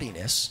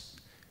haughtiness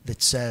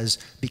that says,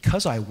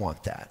 because I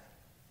want that,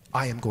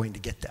 I am going to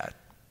get that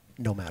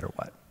no matter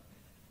what.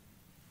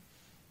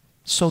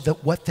 So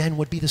that what then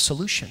would be the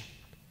solution?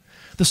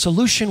 The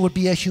solution would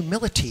be a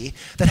humility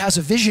that has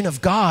a vision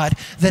of God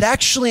that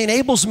actually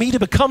enables me to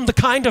become the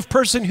kind of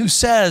person who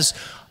says,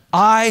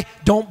 I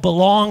don't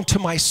belong to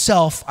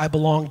myself, I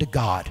belong to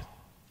God.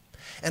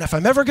 And if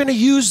I'm ever going to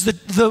use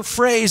the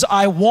phrase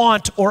I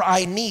want or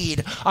I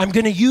need, I'm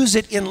going to use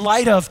it in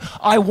light of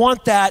I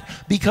want that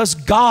because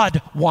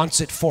God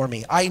wants it for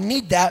me. I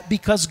need that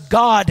because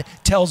God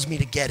tells me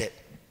to get it.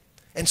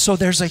 And so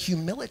there's a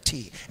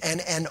humility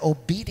and an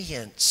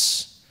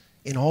obedience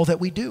in all that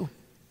we do.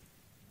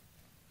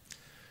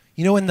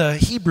 You know, in the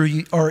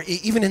Hebrew, or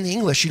even in the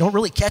English, you don't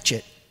really catch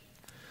it.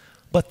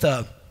 But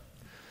the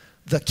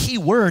key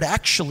word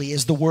actually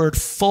is the word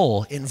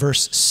full in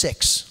verse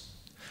 6.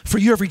 For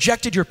you have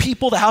rejected your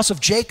people, the house of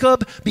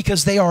Jacob,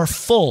 because they are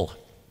full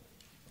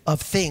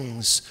of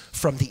things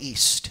from the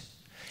east.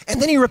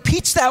 And then he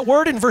repeats that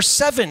word in verse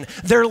 7.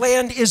 Their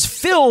land is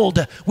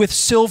filled with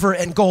silver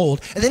and gold.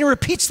 And then he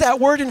repeats that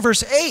word in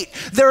verse 8.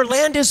 Their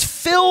land is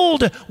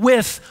filled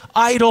with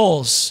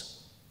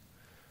idols.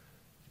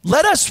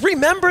 Let us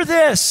remember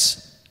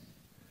this.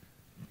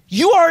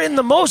 You are in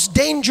the most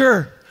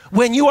danger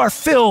when you are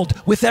filled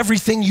with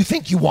everything you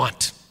think you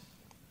want.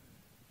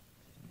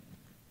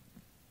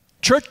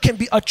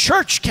 A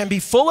church can be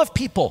full of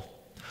people.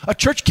 A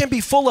church can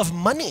be full of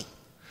money.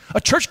 A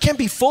church can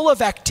be full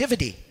of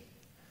activity.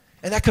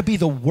 And that could be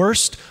the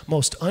worst,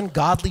 most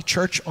ungodly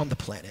church on the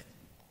planet.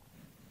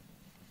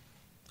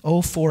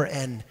 Oh, for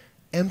an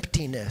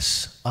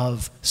emptiness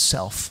of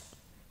self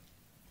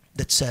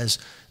that says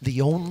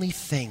the only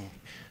thing,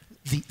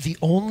 the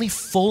only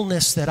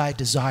fullness that I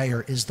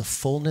desire is the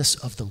fullness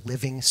of the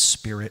living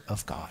Spirit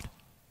of God.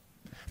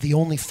 The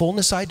only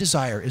fullness I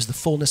desire is the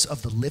fullness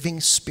of the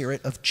living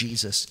Spirit of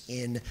Jesus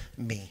in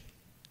me.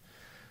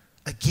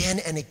 Again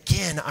and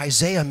again,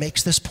 Isaiah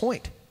makes this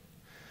point.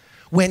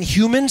 When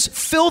humans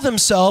fill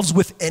themselves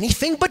with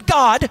anything but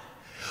God,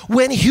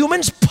 when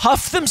humans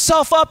puff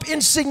themselves up in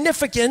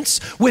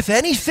significance with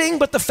anything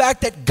but the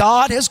fact that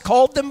God has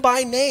called them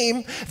by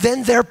name,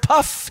 then their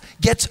puff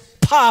gets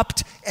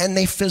popped and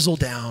they fizzle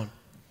down.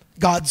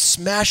 God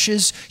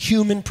smashes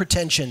human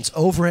pretensions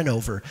over and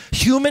over.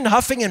 Human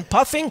huffing and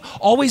puffing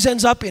always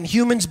ends up in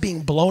humans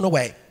being blown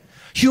away.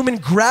 Human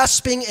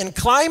grasping and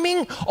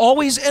climbing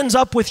always ends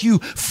up with you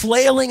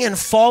flailing and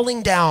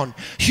falling down.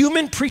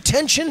 Human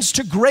pretensions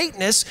to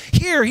greatness,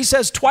 here, he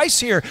says twice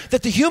here,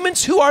 that the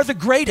humans who are the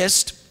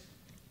greatest,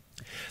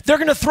 they're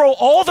going to throw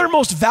all their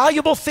most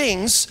valuable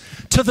things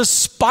to the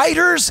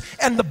spiders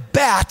and the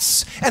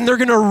bats, and they're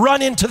going to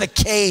run into the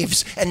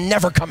caves and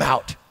never come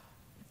out.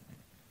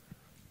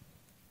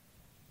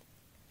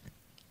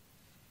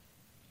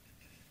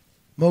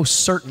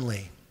 Most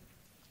certainly,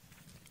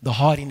 the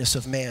haughtiness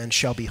of man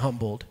shall be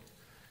humbled,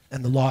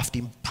 and the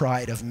lofty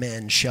pride of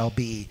men shall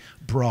be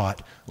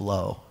brought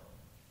low.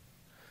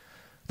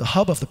 The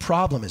hub of the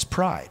problem is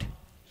pride,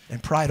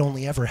 and pride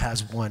only ever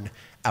has one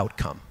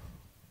outcome.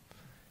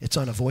 It's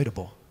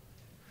unavoidable.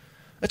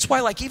 That's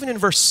why, like even in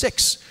verse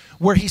 6,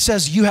 where he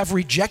says, you have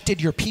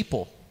rejected your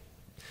people.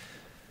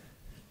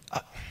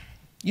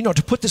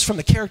 To put this from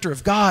the character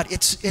of God,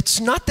 it's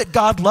not that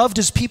God loved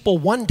his people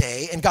one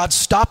day and God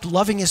stopped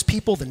loving his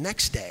people the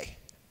next day.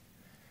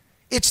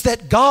 It's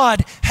that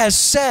God has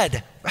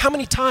said, how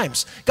many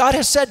times? God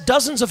has said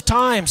dozens of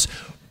times,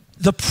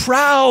 the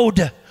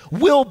proud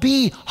will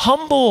be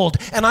humbled,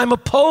 and I'm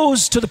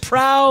opposed to the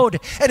proud.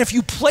 And if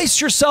you place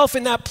yourself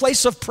in that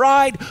place of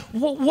pride,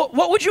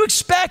 what would you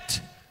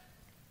expect?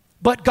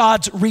 But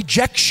God's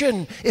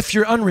rejection if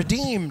you're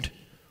unredeemed,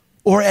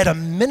 or at a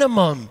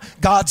minimum,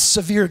 God's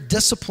severe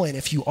discipline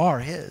if you are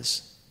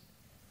his.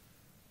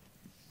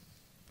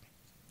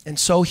 And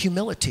so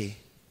humility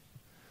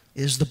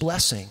is the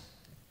blessing.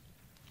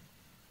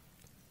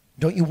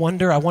 Don't you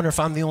wonder? I wonder if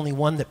I'm the only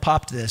one that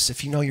popped this.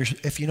 If you know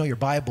your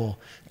Bible,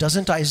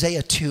 doesn't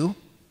Isaiah 2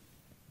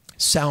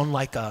 sound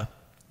like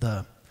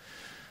the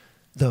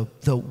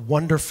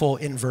wonderful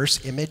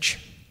inverse image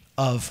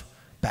of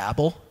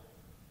Babel?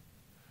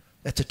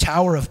 At the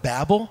Tower of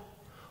Babel,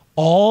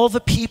 all the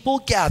people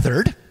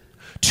gathered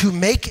to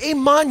make a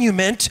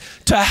monument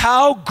to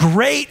how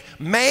great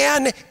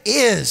man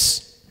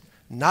is.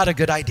 Not a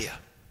good idea.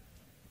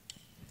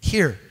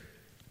 Here,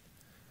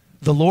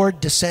 the Lord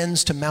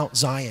descends to Mount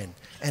Zion,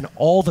 and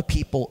all the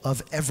people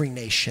of every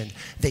nation,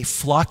 they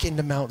flock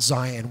into Mount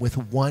Zion with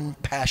one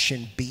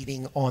passion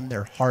beating on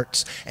their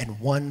hearts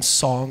and one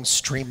song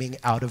streaming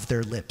out of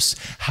their lips.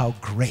 How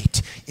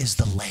great is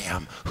the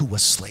Lamb who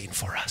was slain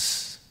for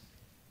us.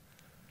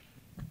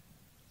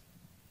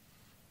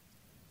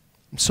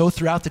 And so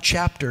throughout the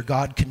chapter,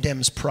 God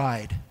condemns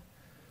pride.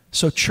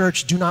 So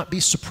church, do not be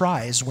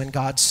surprised when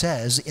God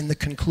says in the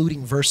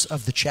concluding verse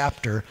of the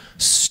chapter,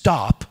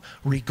 stop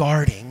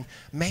regarding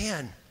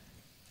man.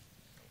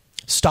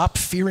 Stop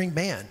fearing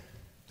man.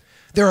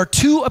 There are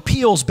two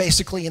appeals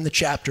basically in the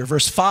chapter,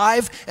 verse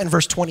 5 and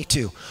verse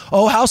 22.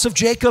 O house of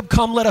Jacob,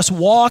 come let us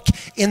walk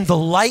in the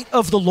light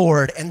of the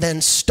Lord, and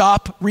then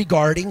stop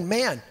regarding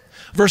man.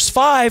 Verse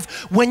 5,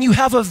 when you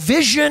have a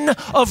vision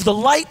of the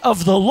light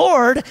of the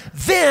Lord,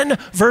 then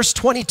verse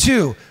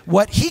 22,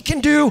 what he can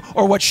do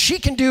or what she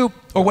can do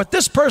or what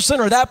this person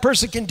or that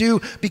person can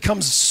do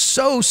becomes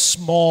so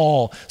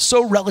small,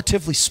 so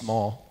relatively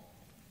small.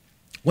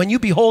 When you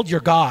behold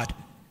your God,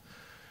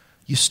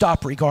 you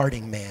stop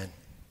regarding man.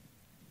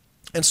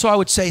 And so I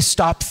would say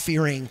stop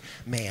fearing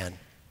man.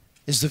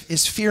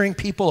 Is fearing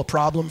people a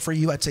problem for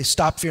you? I'd say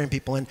stop fearing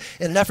people. And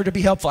in an effort to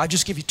be helpful, I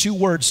just give you two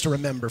words to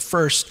remember.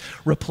 First,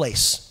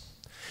 replace.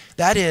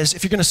 That is,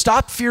 if you're going to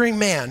stop fearing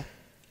man,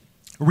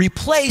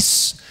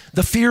 replace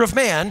the fear of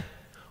man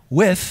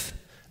with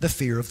the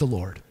fear of the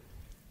Lord.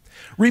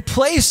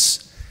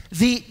 Replace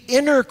the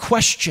inner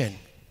question,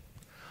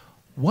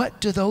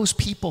 what do those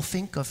people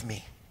think of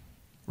me?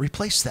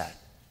 Replace that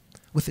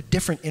with a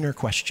different inner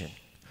question.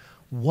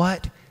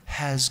 What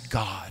has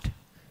God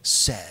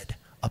said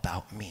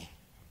about me?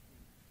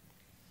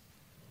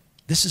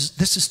 This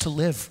is to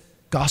live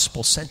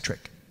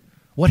gospel-centric.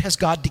 What has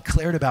God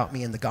declared about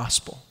me in the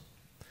gospel?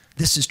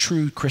 This is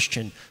true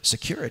Christian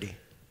security.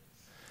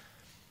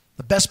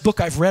 The best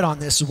book I've read on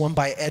this is one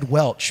by Ed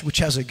Welch, which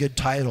has a good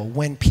title,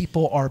 When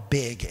People Are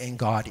Big and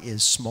God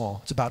is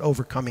Small. It's about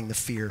overcoming the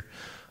fear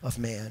of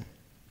man.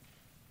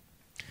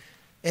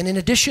 And in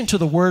addition to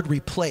the word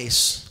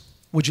replace,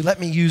 would you let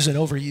me use an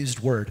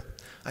overused word?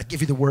 I'd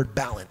give you the word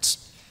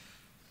balance.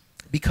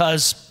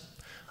 Because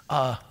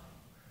we've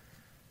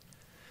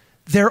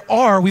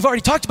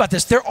already talked about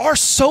this, there are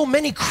so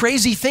many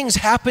crazy things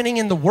happening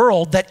in the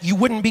world that you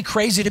wouldn't be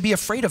crazy to be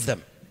afraid of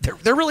them.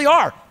 There really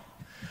are.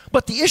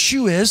 But the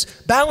issue is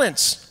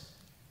balance.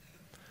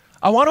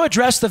 I want to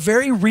address the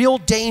very real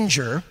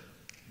danger.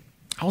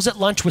 I was at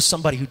lunch with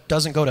somebody who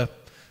doesn't go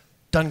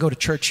to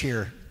church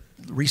here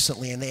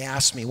recently, and they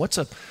asked me, what's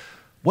a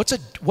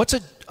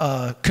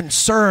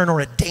concern or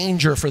a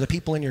danger for the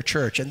people in your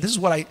church? And this is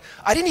what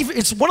I didn't even,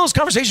 it's one of those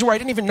conversations where I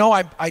didn't even know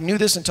I knew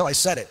this until I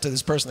said it to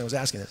this person that was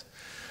asking this.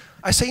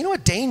 I say, you know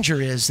what danger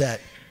is?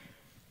 That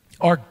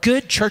our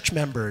good church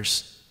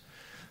members,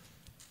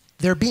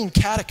 they're being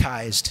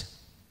catechized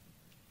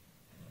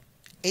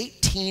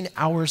 18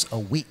 hours a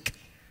week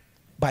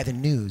by the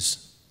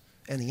news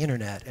and the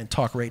internet and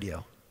talk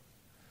radio.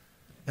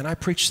 And I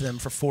preach to them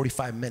for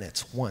 45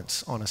 minutes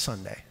once on a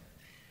Sunday.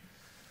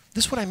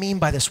 This is what I mean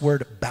by this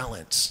word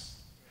balance.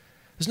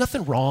 There's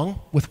nothing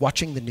wrong with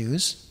watching the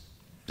news.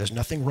 There's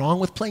nothing wrong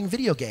with playing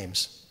video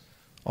games.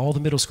 All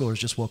the middle schoolers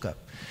just woke up.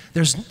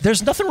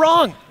 There's nothing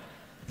wrong.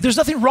 There's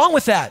nothing wrong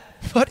with that.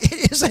 But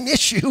it is an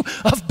issue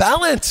of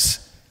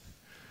balance.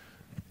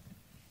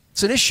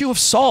 It's an issue of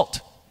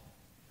salt.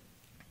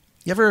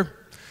 You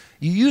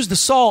use the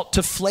salt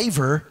to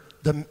flavor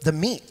the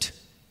meat.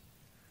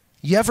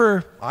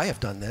 I have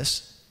done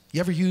this. You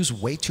ever use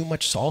way too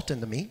much salt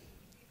in the meat?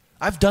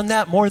 I've done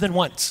that more than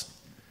once.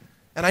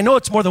 And I know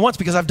it's more than once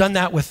because I've done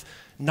that with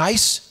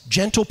nice,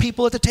 gentle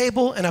people at the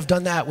table, and I've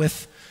done that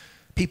with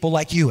people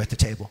like you at the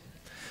table.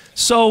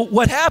 So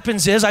what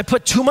happens is I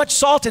put too much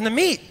salt in the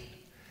meat.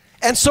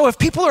 And so if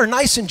people are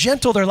nice and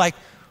gentle, they're like,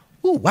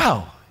 ooh,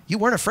 wow, you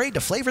weren't afraid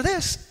to flavor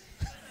this?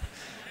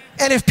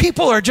 And if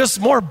people are just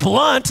more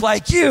blunt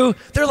like you,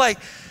 they're like,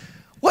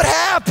 what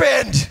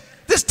happened?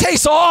 This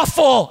tastes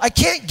awful. I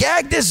can't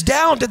gag this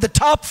down. Did the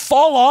top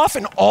fall off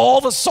and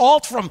all the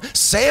salt from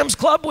Sam's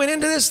Club went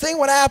into this thing?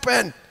 What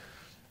happened?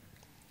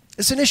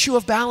 It's an issue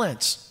of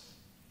balance.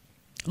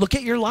 Look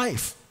at your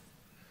life.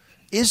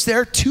 Is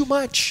there too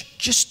much?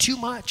 Just too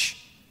much?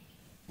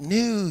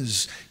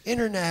 News,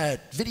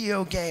 internet,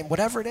 video game,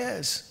 whatever it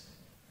is.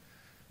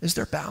 Is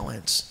there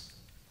balance?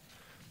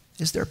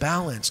 Is there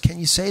balance? Can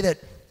you say that?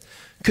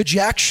 Could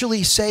you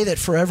actually say that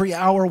for every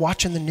hour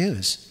watching the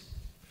news,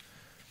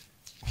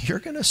 you're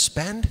going to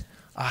spend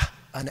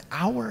an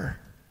hour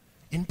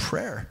in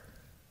prayer?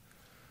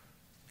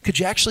 Could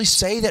you actually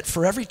say that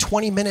for every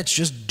 20 minutes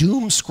just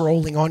doom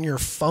scrolling on your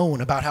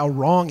phone about how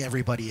wrong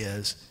everybody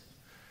is,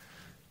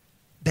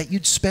 that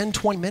you'd spend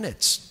 20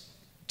 minutes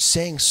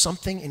saying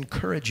something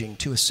encouraging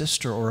to a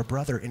sister or a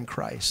brother in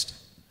Christ?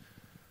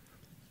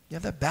 You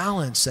have that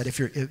balance that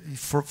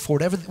for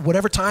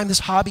whatever time this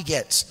hobby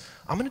gets,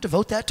 I'm going to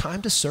devote that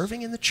time to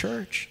serving in the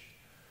church.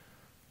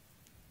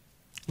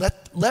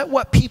 Let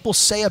what people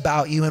say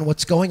about you and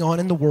what's going on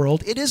in the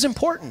world, it is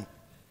important.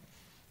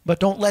 But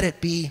don't let it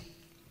be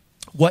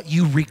what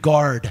you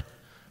regard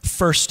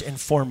first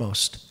and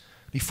foremost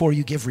before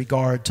you give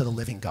regard to the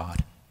living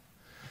God.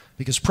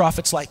 Because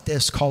prophets like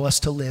this call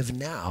us to live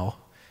now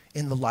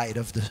in the light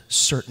of the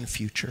certain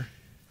future.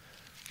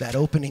 That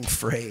opening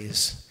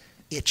phrase,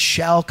 it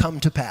shall come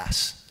to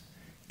pass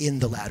in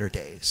the latter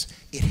days.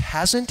 It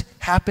hasn't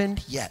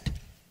happened yet.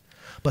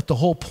 But the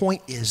whole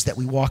point is that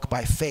we walk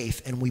by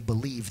faith and we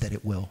believe that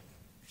it will.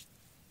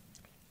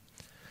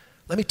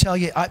 Let me tell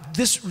you,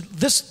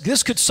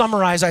 this could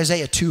summarize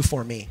Isaiah 2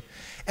 for me.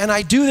 And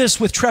I do this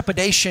with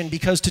trepidation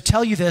because to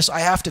tell you this, I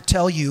have to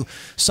tell you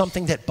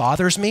something that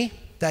bothers me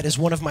that is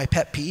one of my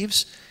pet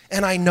peeves.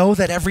 And I know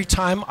that every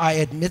time I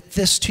admit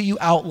this to you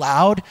out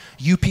loud,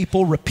 you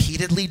people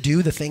repeatedly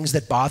do the things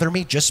that bother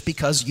me just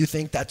because you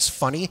think that's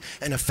funny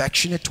and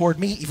affectionate toward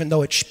me, even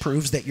though it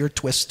proves that you're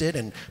twisted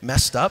and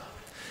messed up.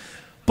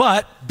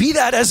 But be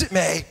that as it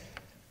may,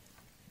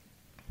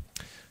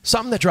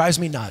 something that drives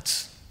me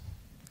nuts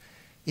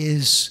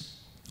is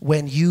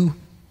when you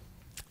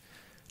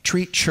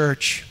treat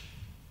church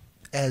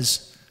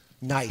as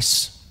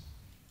nice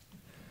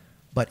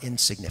but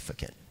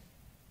insignificant.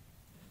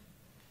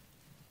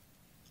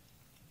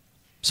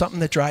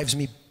 Something that drives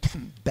me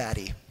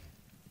batty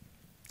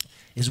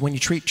is when you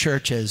treat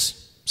church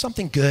as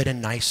something good and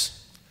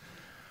nice,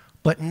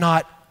 but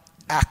not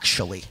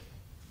actually,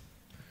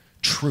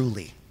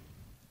 truly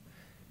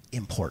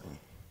important.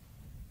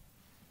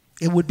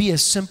 It would be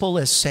as simple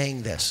as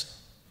saying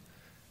this,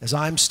 as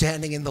I'm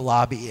standing in the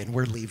lobby and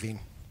we're leaving.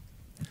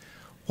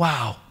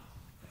 Wow,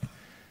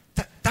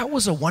 that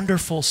was a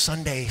wonderful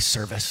Sunday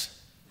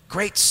service.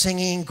 Great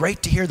singing,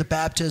 great to hear the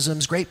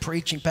baptisms, great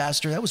preaching,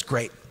 Pastor, that was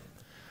great.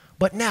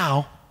 But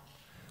now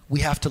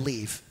we have to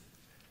leave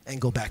and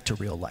go back to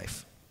real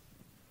life.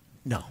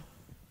 No.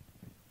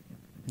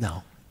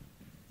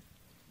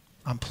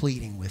 I'm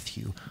pleading with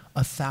you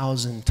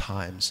 1,000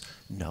 times,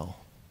 no.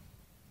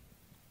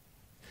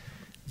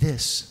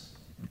 This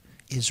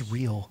is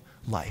real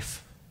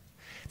life.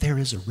 There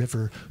is a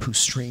river whose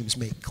streams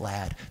make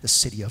glad the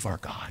city of our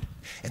God.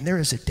 And there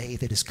is a day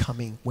that is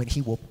coming when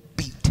he will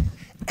beat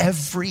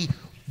every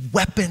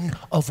weapon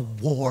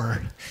of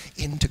war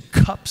into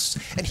cups,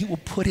 and he will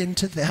put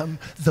into them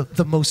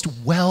the most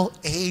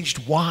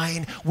well-aged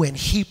wine when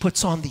he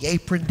puts on the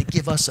apron to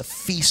give us a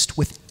feast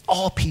with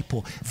all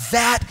people.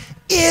 That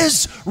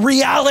is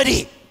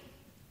reality.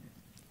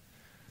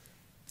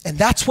 And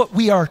that's what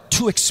we are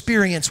to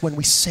experience when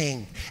we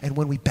sing and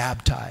when we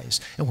baptize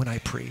and when I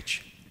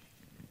preach.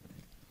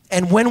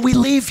 And when we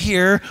leave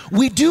here,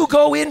 we do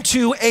go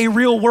into a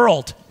real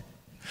world.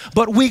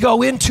 But we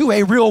go into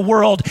a real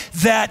world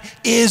that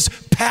is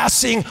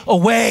passing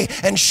away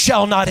and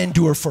shall not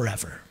endure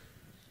forever.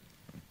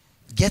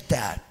 Get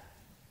that.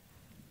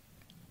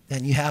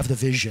 And you have the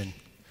vision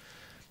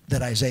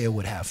that Isaiah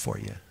would have for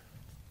you.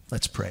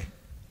 Let's pray.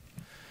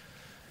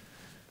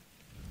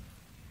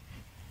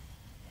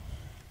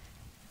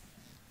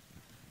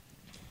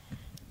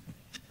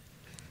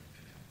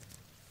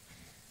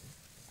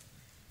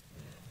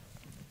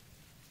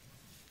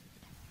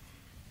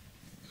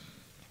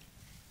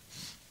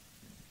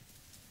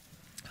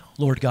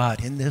 Lord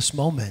God, in this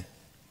moment,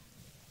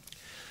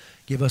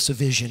 give us a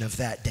vision of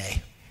that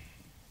day.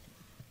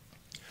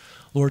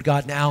 Lord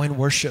God, now in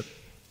worship,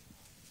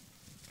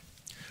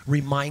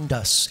 remind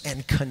us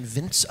and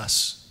convince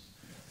us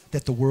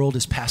that the world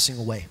is passing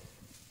away,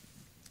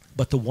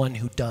 but the one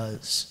who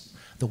does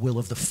the will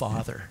of the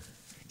Father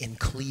in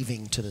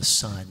cleaving to the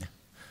Son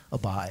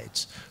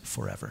abides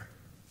forever.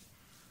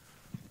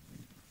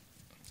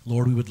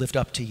 Lord, we would lift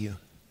up to you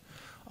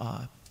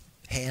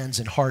hands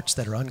and hearts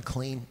that are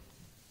unclean,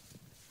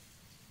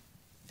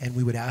 and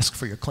we would ask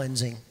for your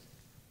cleansing.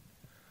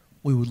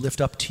 We would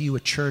lift up to you a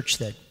church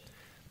that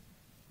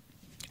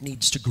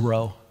needs to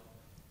grow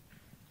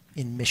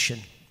in mission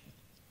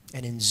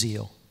and in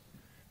zeal.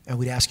 And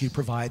we'd ask you to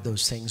provide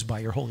those things by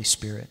your Holy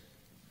Spirit.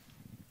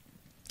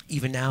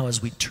 Even now,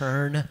 as we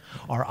turn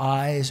our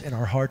eyes and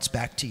our hearts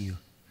back to you,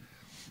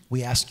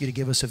 we ask you to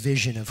give us a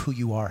vision of who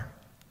you are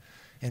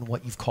and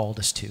what you've called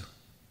us to.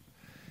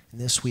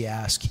 And this we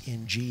ask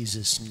in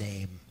Jesus'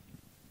 name.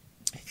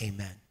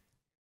 Amen.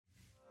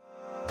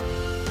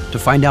 To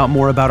find out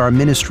more about our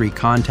ministry,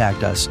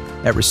 contact us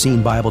at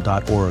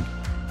racinebible.org.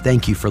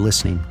 Thank you for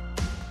listening.